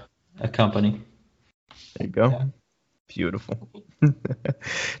 have a company. There you go. Yeah. Beautiful. Do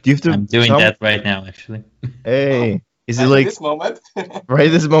you have to? I'm doing tell- that right now, actually. Hey, is it at like this moment. right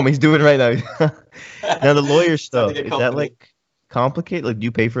this moment? He's doing it right now. Now the lawyer stuff, Starting a is that company. like complicated? Like, do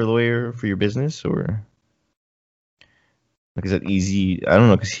you pay for a lawyer for your business, or like is that easy? I don't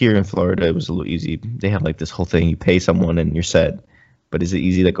know, because here in Florida it was a little easy. They have like this whole thing: you pay someone and you're set. But is it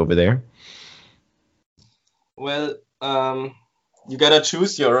easy like over there? Well, you gotta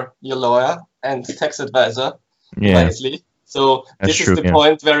choose your lawyer and tax advisor Yeah, wisely. So That's this true, is the yeah.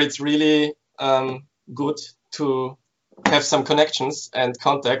 point where it's really good to have some connections and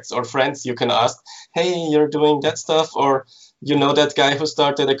contacts or friends you can ask, hey, you're doing that stuff, or you know that guy who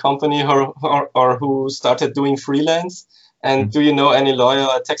started a company or who started doing freelance, and Mm. do you know any lawyer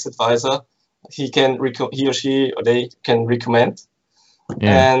or tax advisor he or she or they can recommend?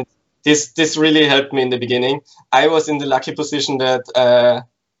 yeah, And this really helped me in the beginning. I was in the lucky position that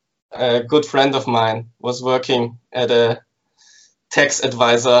a good friend of mine was working at tax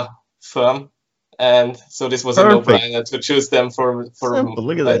advisor firm, and so this was Perfect. a no-brainer to choose them for Simple.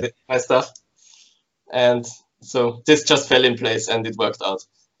 Look at that. my stuff. And so this just fell in place and it worked out.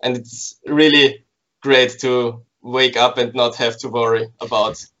 And it's really great to wake up and not have to worry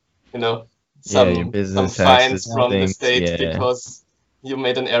about, your some business fines taxes, from the things, state because you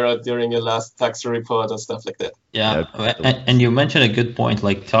made an error during your last tax report or stuff like that. Yeah, and you mentioned a good point,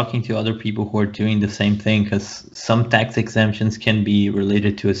 like talking to other people who are doing the same thing, because some tax exemptions can be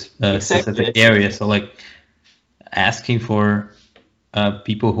related to a specific area. So like asking for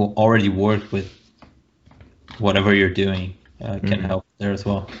people who already work with whatever you're doing can help there as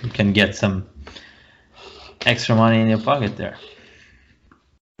well. You can get some extra money in your pocket there.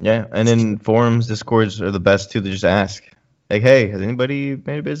 Yeah, and then forums, Discords are the best too to just ask. Like, hey, has anybody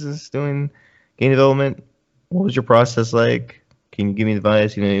made a business doing game development? What was your process like? Can you give me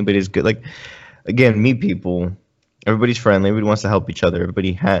advice? Anybody's good. Like, again, meet people. Everybody's friendly. Everybody wants to help each other.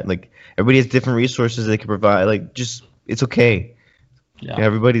 Everybody has different resources they can provide. Like, just it's okay. Yeah,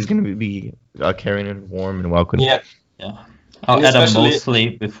 everybody's gonna be caring and warm and welcome. Yeah. I'll add a mostly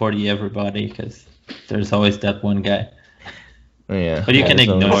before the everybody, because there's always that one guy. Oh, yeah. But you can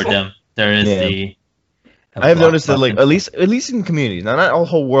ignore them. There is the. I've noticed that, like, at least in communities, not all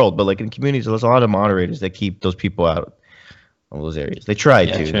whole world, but like in communities, there's a lot of moderators that keep those people out of those areas. They try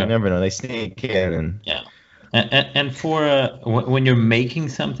to. True. You never know. They sneak in and. Yeah. And for when you're making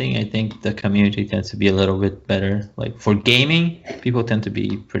something, I think the community tends to be a little bit better. Like for gaming, people tend to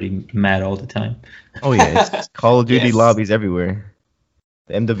be pretty mad all the time. Oh yeah, it's Call of Duty lobbies everywhere.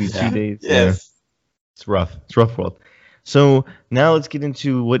 The MW2 days. Yes. It's rough. It's rough world. So now let's get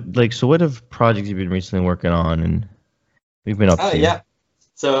into what have projects you've been recently working on and we've been up to? Yeah.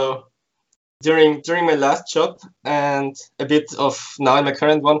 So during my last job and a bit of now in my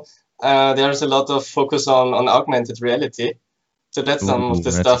current one, there's a lot of focus on augmented reality. So that's some of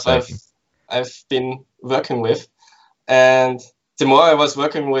the stuff exciting. I've been working with. And the more I was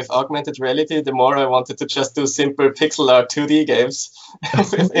working with augmented reality, the more I wanted to just do simple pixel art 2D games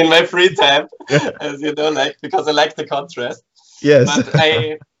in my free time, as you know, like because I like the contrast. Yes.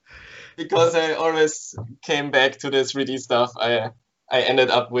 But because I always came back to the 3D stuff, I ended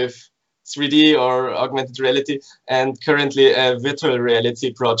up with 3D or augmented reality and currently a virtual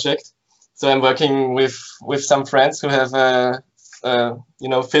reality project. So I'm working with some friends who have a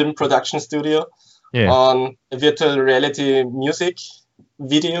film production studio on a virtual reality music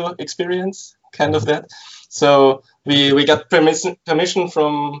video experience, kind of that. So we got permission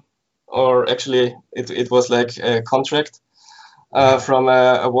from, or actually it was like a contract from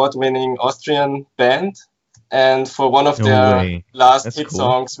an award-winning Austrian band. And for one of their last hit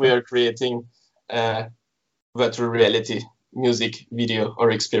songs, we are creating a virtual reality music video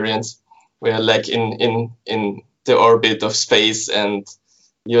or experience. We're like in the orbit of space and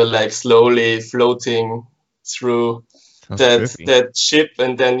you're like slowly floating through that ship,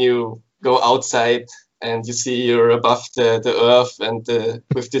 and then you go outside and you see you're above the earth and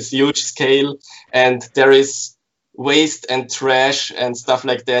with this huge scale, and there is waste and trash and stuff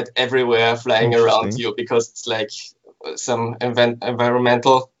like that everywhere flying around you because it's like some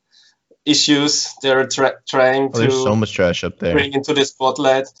environmental issues they're trying to there's so much trash up there bring into the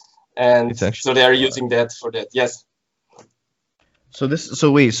spotlight, and so they are using that for that. Yes. So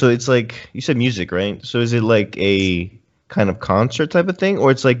it's like you said music, right? So is it like a kind of concert type of thing,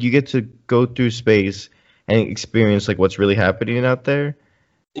 or it's like you get to go through space and experience like what's really happening out there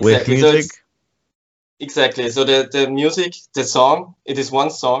with music? Exactly. So the music, the song, it is one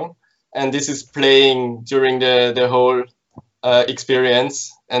song, and this is playing during the whole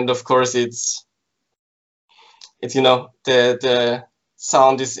experience. And of course, it's the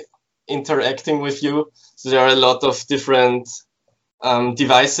sound is interacting with you. So there are a lot of different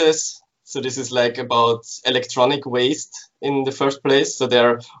devices. So this is like about electronic waste in the first place. So there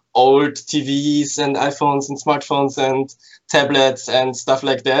are old TVs and iPhones and smartphones and tablets and stuff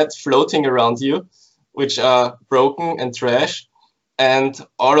like that floating around you, which are broken and trash. And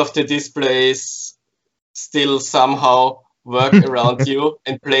all of the displays still somehow work around you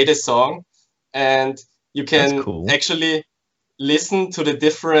and play the song. And you can actually listen to the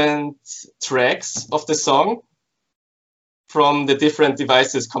different tracks of the song from the different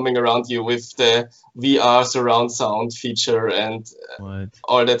devices coming around you with the VR surround sound feature and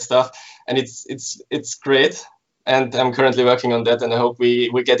all that stuff. And it's great. And I'm currently working on that, and I hope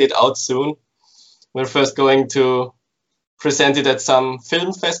we get it out soon. We're first going to present it at some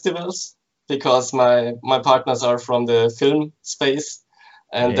film festivals because my partners are from the film space,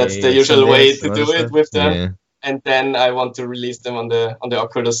 and that's the usual way to do it with them. Yeah. And then I want to release them on the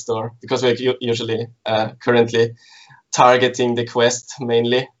Oculus store because we're usually currently targeting the Quest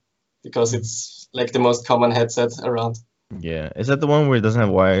mainly because it's like the most common headset around. Yeah, is that the one where it doesn't have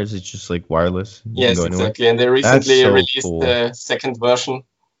wires? It's just like wireless. You can Yes, go anywhere? exactly. And they recently so released cool. the second version,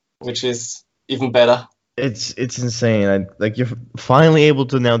 which is even better. It's insane. Like you're finally able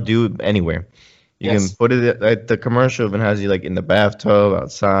to now do it anywhere. You Yes. can put it at the commercial even has you like in the bathtub,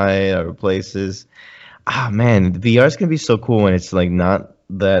 outside, other places. Ah man, the VR is gonna be so cool when it's like not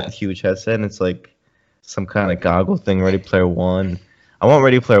that huge headset and it's like some kind of goggle thing. Ready Player One. I want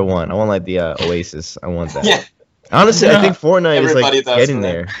Ready Player One. I want like the Oasis. I want that. Yeah. Honestly, I Yeah. think Fortnite is Everybody like does, getting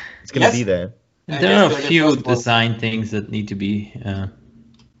right? there. It's gonna Yes. be there. I There are a guess they're the few first ones. design things that need to be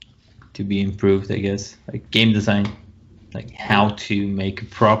improved, I guess, like game design, like how to make a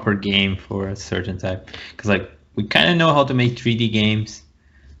proper game for a certain type. Because like we kind of know how to make 3D games.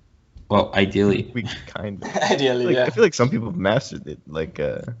 Well, ideally. We kind of. Ideally, Like, yeah. I feel like some people have mastered it. Like,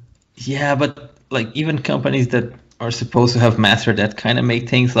 Yeah, but like even companies that are supposed to have mastered that kind of make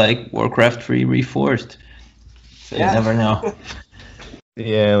things like Warcraft 3 Reforged. So Yeah. you never know.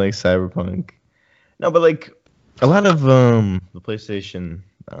 yeah, like Cyberpunk. No, but like a lot of the PlayStation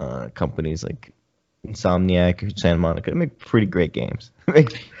companies, like Insomniac or Santa Monica, they make pretty great games.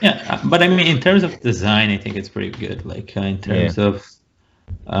 Like, Yeah, but I mean, in terms of design, I think it's pretty good. Like in terms of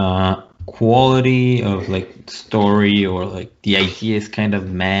quality of like story or like the idea is kind of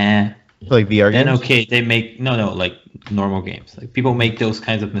meh. like VR Then games. okay, they make no like normal games. Like people make those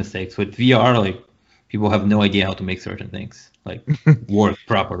kinds of mistakes with VR. Like people have no idea how to make certain things like work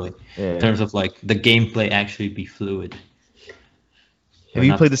properly. Yeah. In terms of like the gameplay actually be fluid. Have We're you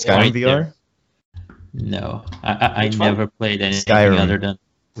not played the Skyrim quite VR? there. No, I Which one? never played anything Skyrim. other than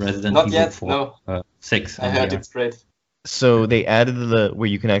Resident Not Evil yet, 4, no. 6. I on heard VR. it's great. So they added the where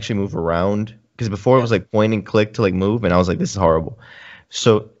you can actually move around because before it was like point and click to like move, and I was like, this is horrible.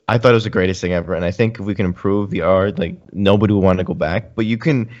 So I thought it was the greatest thing ever, and I think if we can improve VR, like nobody would want to go back. But you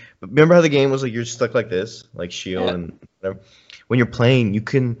can remember how the game was like you're stuck like this, like shield Yeah. and whatever. When you're playing, you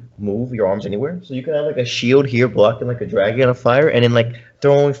can move your arms anywhere. So you can have like a shield here blocking like a dragon on fire, and then like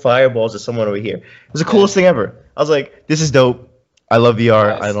throwing fireballs at someone over here. It was the coolest thing ever. I was like, this is dope. I love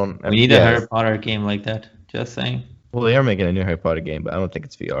VR. Nice. I don't. We need yeah. a Harry Potter game like that. Just saying. Well, they are making a new Harry Potter game, but I don't think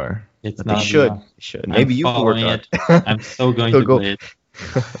it's VR. It's But not they should. VR. They should. I'm Maybe you can work following on it. I'm so going So to go- play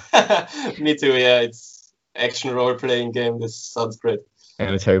it. Me too, yeah. It's action role-playing game. This sounds great.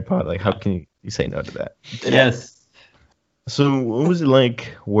 And it's Harry Potter. Like, how can you say no to that? Yes. So, what was it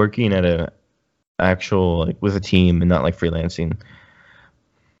like working at a actual like with a team and not like freelancing?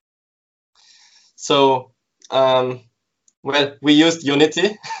 So, well, we used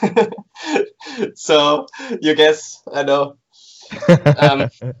Unity. So, you guess, I know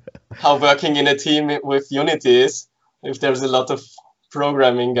how working in a team with Unity is, if there's a lot of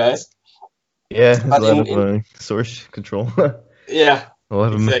programming, guys. yeah, a But lot in- of source control. Yeah, a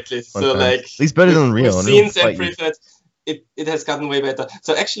lot of exactly. fun So, times. like, at least better than Unreal. with Unreal scenes and fight you. prefets, it has gotten way better.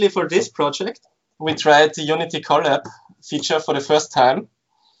 So actually for this project, we tried the Unity Collab feature for the first time,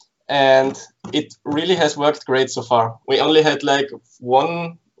 and it really has worked great so far. We only had like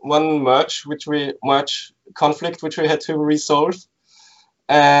one merge conflict which we had to resolve,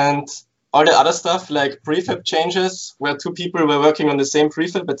 and all the other stuff like prefab changes where two people were working on the same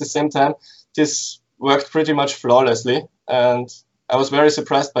prefab at the same time, this worked pretty much flawlessly, and I was very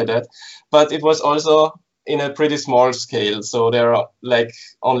surprised by that. But it was also in a pretty small scale, so there are like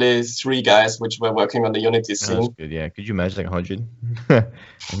only 3 guys which were working on the Unity Oh, that's scene. good. Yeah, could you imagine like 100?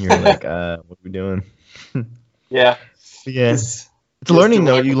 And you're like, what are we doing? Yeah, Yeah. it's It's learning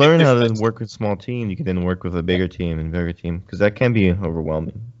though. work You with learn how to different- work with small team. You can then work with a bigger team and bigger team because that can be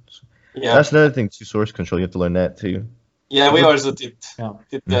overwhelming. yeah, That's another thing too. Source control. You have to learn that too. yeah. We also did Yeah.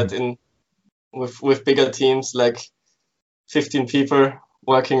 that in with bigger teams, like 15 people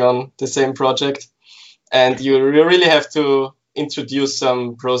working on the same project, and you really have to introduce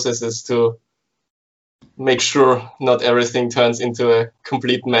some processes to make sure not everything turns into a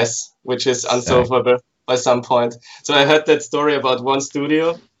complete mess, which is unsolvable by some point. So I heard that story about one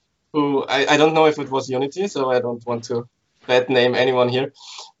studio who I don't know if it was Unity, so I don't want to bad name anyone here,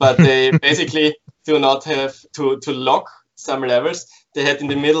 but they basically do not have to lock some levels. They had in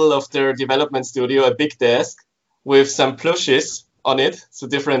the middle of their development studio a big desk with some plushies on it, so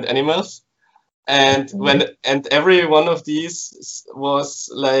different animals. And every one of these was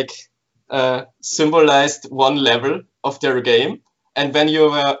like symbolized one level of their game. And when you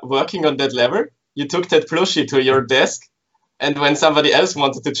were working on that level, you took that plushie to your desk. And when somebody else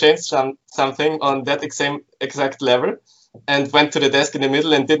wanted to change something on that exact level, and went to the desk in the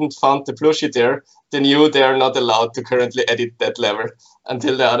middle and didn't find the plushie there, they knew they're not allowed to currently edit that level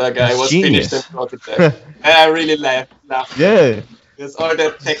until the other guy was finished and brought it back. I really laughed. Yeah. There's all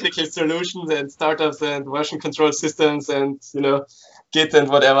the technical solutions and startups and version control systems and Git and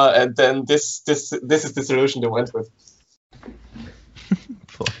whatever, and then this is the solution they went with.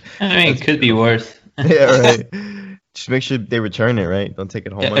 I mean, it could be worse. Yeah, right. Just make sure they return it, right? Don't take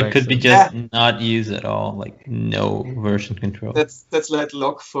it home. It could be just not used at all, like no version control. That's like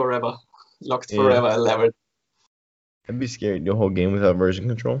locked forever level. That'd be scary. The whole game without version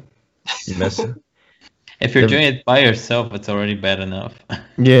control. You mess it. If you're doing it by yourself, it's already bad enough.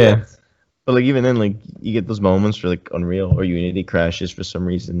 Yeah. But like even then, like you get those moments where like Unreal or Unity crashes for some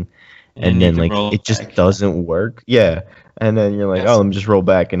reason, and then like it just doesn't work. Yeah. And then you're like, oh, let me just roll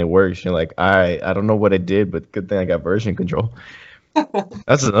back, and it works. You're like, I don't know what I did, but good thing I got version control.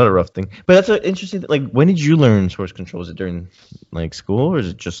 That's another rough thing. But that's an interesting. Like, when did you learn source control? Was it during like school, or is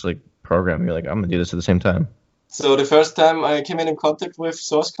it just like programming? You're like, I'm gonna do this at the same time. So the first time I came in contact with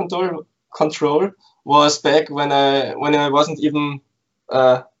source control was back when I wasn't even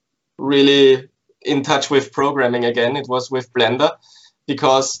really in touch with programming again. It was with Blender,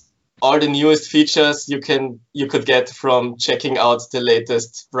 because all the newest features you could get from checking out the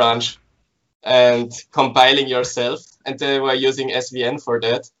latest branch and compiling yourself, and they were using SVN for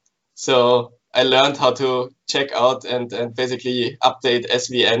that. So I learned how to check out and basically update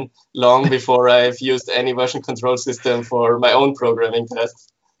SVN long before I've used any version control system for my own programming tests.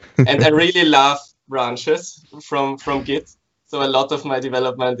 And I really love branches from Git. So a lot of my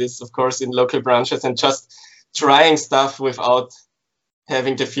development is, of course, in local branches and just trying stuff without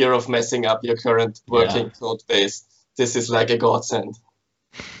having the fear of messing up your current working code base. This is like a godsend.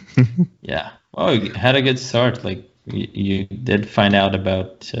 Yeah. Well, you had a good start. Like you did find out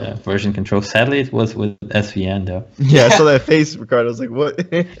about version control. Sadly, it was with SVN though. Yeah, I saw that face, Ricardo. I was like, what?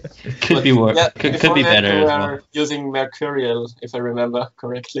 Could be worse. Yeah, could be better as well. Using Mercurial, if I remember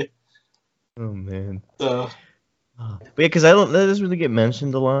correctly. Oh man. So. But yeah, because that doesn't really get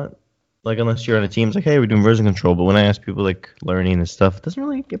mentioned a lot. Like, unless you're on a team, it's like, hey, we're doing version control. But when I ask people, like, learning and stuff, it doesn't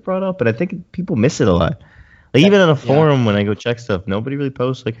really get brought up. But I think people miss it a lot. Like, even on a forum, when I go check stuff, nobody really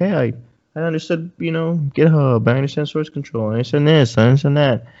posts, like, hey, I understood, GitHub. I understand source control. I understand this. I understand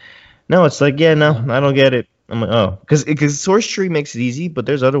that. No, it's like, I don't get it. I'm like, oh. Because source tree makes it easy, but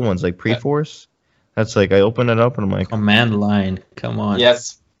there's other ones, like Preforce. That's like, I open it up, and I'm like... Command line. Come on.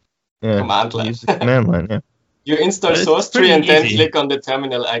 Yes. Yeah. Command line. Command line, yeah. You install source tree and then click on the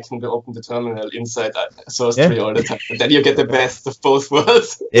terminal icon to open the terminal inside source tree all the time. And then you get the best of both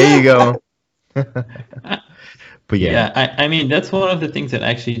worlds. There you go. But I mean, that's one of the things that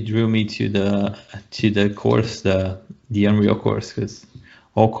actually drew me to the course, the Unreal course, because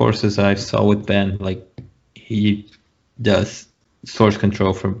all courses I saw with Ben, like he does source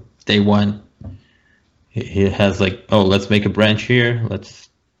control from day one. He has like, oh, let's make a branch here. Let's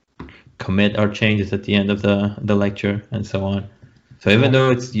commit our changes at the end of the lecture and so on. So even though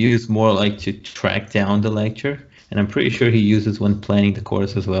it's used more like to track down the lecture, and I'm pretty sure he uses when planning the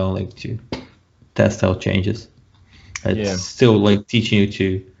course as well, like to test out changes. It's still like teaching you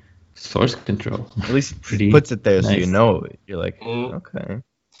to source control. At least he puts it there so you know it. You're like, okay.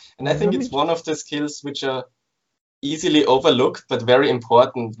 And I think it's one of the skills which are easily overlooked but very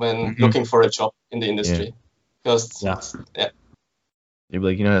important when looking for a job in the industry. Because you'd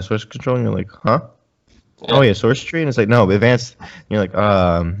be like, source control, and you're like, huh? Yeah. Oh yeah, source tree, and it's like, no, advanced. And you're like,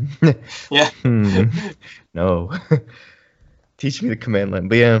 no. Teach me the command line.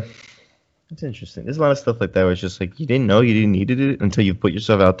 But yeah, it's interesting. There's a lot of stuff like that where it's just like you didn't know you didn't need it until you put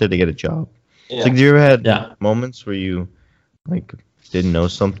yourself out there to get a job. Yeah. Like, do you ever had moments where you like didn't know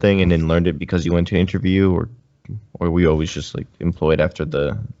something and then learned it because you went to an interview, or were you always just like employed after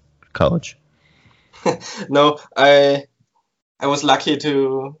the college? No, I was lucky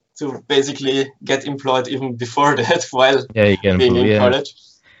to basically get employed even before that, while being in college.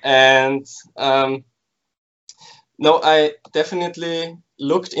 And no, I definitely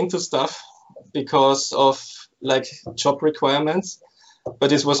looked into stuff because of like job requirements,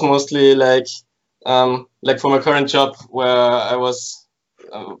 but it was mostly like for my current job where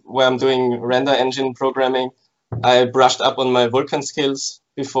I'm doing render engine programming. I brushed up on my Vulkan skills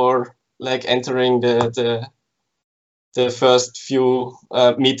before like entering the first few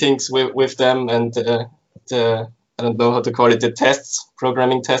meetings with them and the I don't know how to call it, the tests,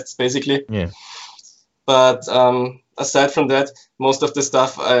 programming tests basically. Yeah. But aside from that, most of the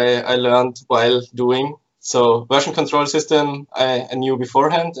stuff I learned while doing. So version control system I knew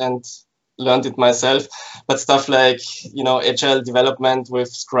beforehand and learned it myself. But stuff like agile development with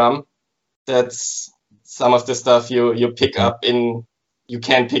Scrum, that's some of the stuff you pick up you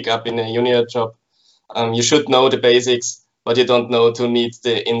can pick up in a junior job. You should know the basics, but you don't know to need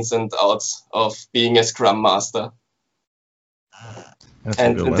the ins and outs of being a Scrum Master. That's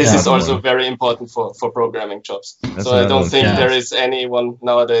And a good one. this is Yeah. also very important for programming jobs. That's So I another don't one. think Yeah. there is anyone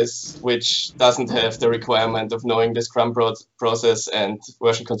nowadays which doesn't have the requirement of knowing the Scrum process and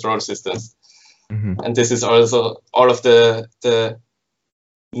version control systems. Mhm. And this is also all of the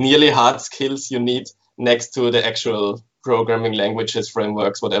nearly hard skills you need next to the actual programming languages,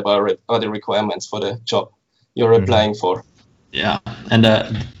 frameworks, whatever are the requirements for the job you're Mhm. applying for. Yeah, and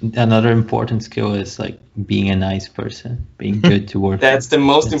another important skill is like being a nice person, being good to work. That's the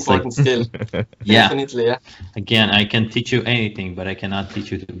most It's important skill. Yeah, Definitely, yeah. again, I can teach you anything, but I cannot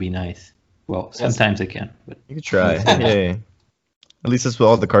teach you to be nice. Well, sometimes I can, but You could try. Yeah. At least that's what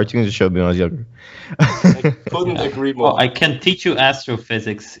all the cartoons showed me when I was younger. I couldn't agree more. well, I can teach you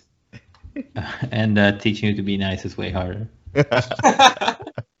astrophysics, and teaching you to be nice is way harder.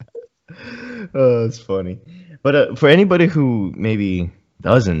 Oh, that's funny. But for anybody who maybe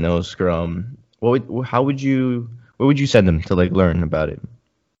doesn't know Scrum, where would you send them to like learn about it?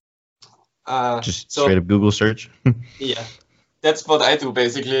 Just So- straight up Google search. Yeah, that's what I do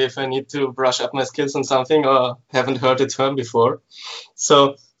basically if I need to brush up my skills on something or haven't heard the term before.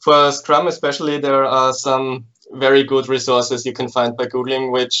 So for Scrum especially, there are some very good resources you can find by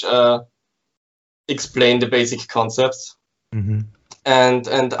Googling which explain the basic concepts. Mm-hmm. And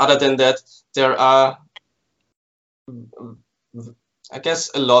other than that, there are, I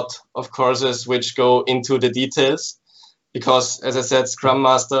guess, a lot of courses which go into the details because, as I said, Scrum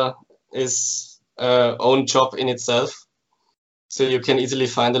Master is own job in itself. So you can easily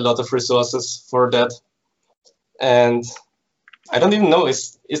find a lot of resources for that. And I don't even know,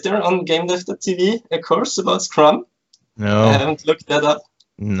 is there on GameDev.tv a course about Scrum? I No, haven't looked that up.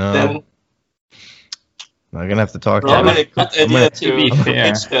 no. Then I'm gonna have to talk to probably them. a good idea to be to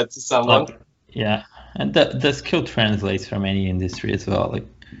fair, pitch that to someone. Like, yeah, and the skill translates from any industry as well. Like,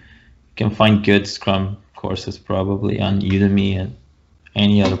 you can find good Scrum courses probably on Udemy and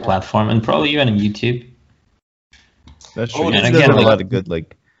any other platform, and probably even on YouTube. That's Oh, true. and There's again, a like- lot of good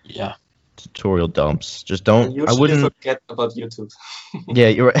like Yeah, tutorial dumps. Just I don't. I usually wouldn't. forget about YouTube. Yeah,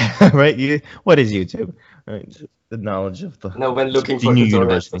 you're right. Right. What is YouTube? Right. Just the knowledge of the. No, when looking for New tutorials,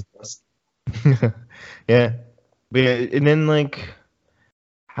 university. of course. Yeah. But yeah, and then like,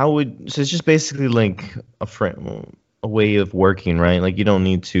 how would so it's just basically like a way of working, right? Like you don't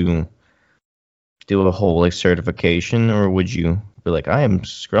need to do a whole like certification, or would you be like, I am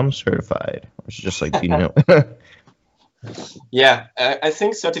Scrum certified, or it's just like, you know? Yeah, I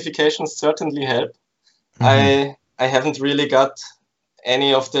think certifications certainly help. Mhm. I haven't really got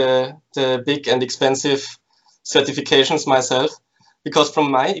any of the big and expensive certifications myself because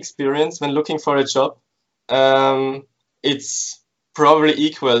from my experience when looking for a job, it's probably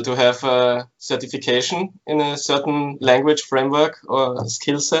equal to have a certification in a certain language framework or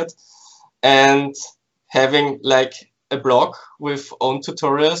skill set and having like a blog with own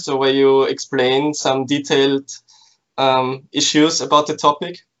tutorials, so where you explain some detailed issues about the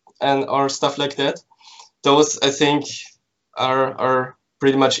topic and or stuff like that. Those I think are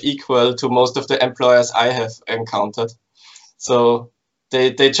pretty much equal to most of the employers I have encountered. So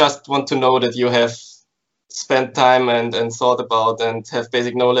they just want to know that you have spent time and thought about and have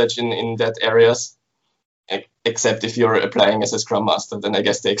basic knowledge in that areas. Except if you're applying as a Scrum Master, then I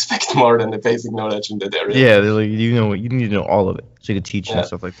guess they expect more than the basic knowledge in that area. Yeah, they're like, you need to know all of it, so you can teach Yeah. and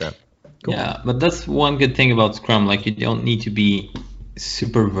stuff like that. Cool. yeah, but that's one good thing about Scrum. Like, you don't need to be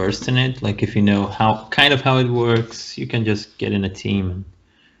super versed in it. Like, if you know how it works, you can just get in a team,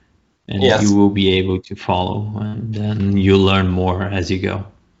 and Yes. you will be able to follow, and then you'll learn more as you go.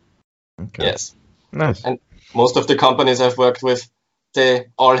 Okay. Yes. Nice. And most of the companies I've worked with, they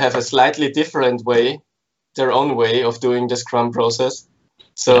all have a slightly different way, their own way of doing the Scrum process.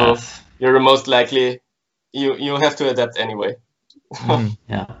 So Yes. you're most likely, you have to adapt anyway. Mhm.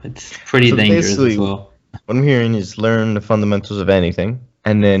 Yeah, it's pretty So dangerous basically- as well. What I'm hearing is learn the fundamentals of anything,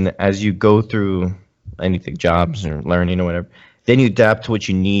 and then as you go through anything, jobs or learning or whatever, then you adapt to what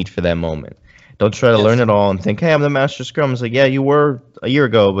you need for that moment. Don't try to Yes. learn it all and think, hey, I'm the master Scrum. It's like, yeah, you were a year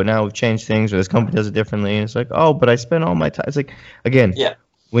ago, but now we've changed things, or this company does it differently. And it's like, oh, but I spent all my time. It's like, again, Yeah.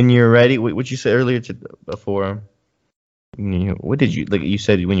 when you're ready, what you said earlier before, what did you, like you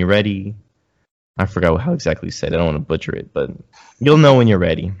said, when you're ready, I forgot how exactly you said it. I don't want to butcher it, but you'll know when you're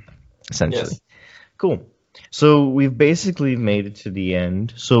ready, essentially. Yes. Cool. So we've basically made it to the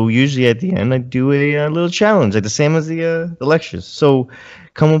end. So usually at the end, I do a little challenge, like the same as the lectures. So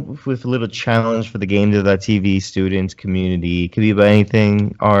come up with a little challenge for the GameDev.tv students, community. It could be about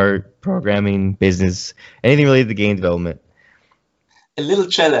anything, art, programming, business, anything related to game development. A little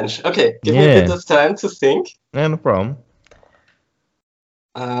challenge. Okay, give me a bit of time to think. Yeah, no problem.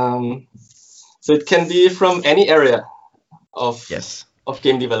 So it can be from any area of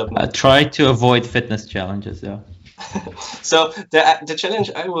game development. Try to avoid fitness challenges, though. So the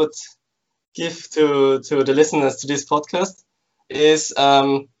challenge I would give to the listeners to this podcast is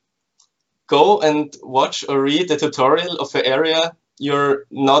go and watch or read a tutorial of an area you're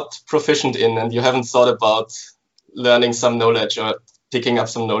not proficient in and you haven't thought about learning some knowledge or picking up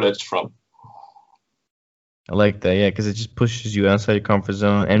some knowledge from. I like that, yeah, because it just pushes you outside your comfort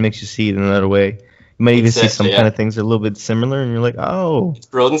zone and makes you see it in another way. You might even see some kind of things that are a little bit similar, and you're like, oh. It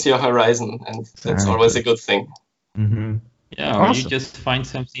broadens your horizon, and that's always a good thing. Mm-hmm. Yeah, or you just find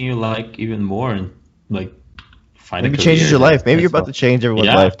something you like even more, and like find maybe changes your life. Maybe you're about to change everyone's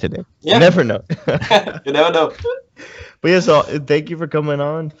life today. Yeah. You never know. You never know. But yeah, so thank you for coming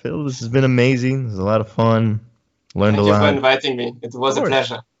on, Phil. This has been amazing. It was a lot of fun. Learned a lot. Thank you for inviting me. It was a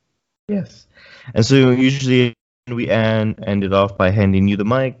pleasure. Yes. And so usually we end it off by handing you the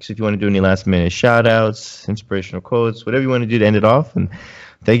mic. So if you want to do any last minute shout outs, inspirational quotes, whatever you want to do to end it off. And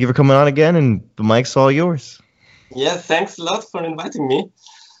thank you for coming on again. And the mic's all yours. Yeah, thanks a lot for inviting me.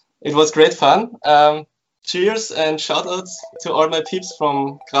 It was great fun. Cheers and shout outs to all my peeps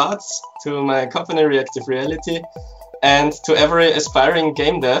from Graz, to my company Reactive Reality, and to every aspiring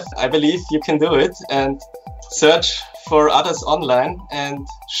game dev. I believe you can do it, and search for others online and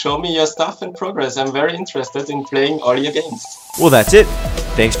show me your stuff and progress. I'm very interested in playing all your games. Well, that's it.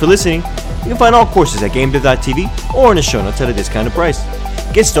 Thanks for listening. You can find all courses at GameDev.tv or in the show notes at a discounted price.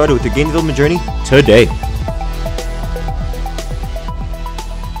 Get started with your game development journey today.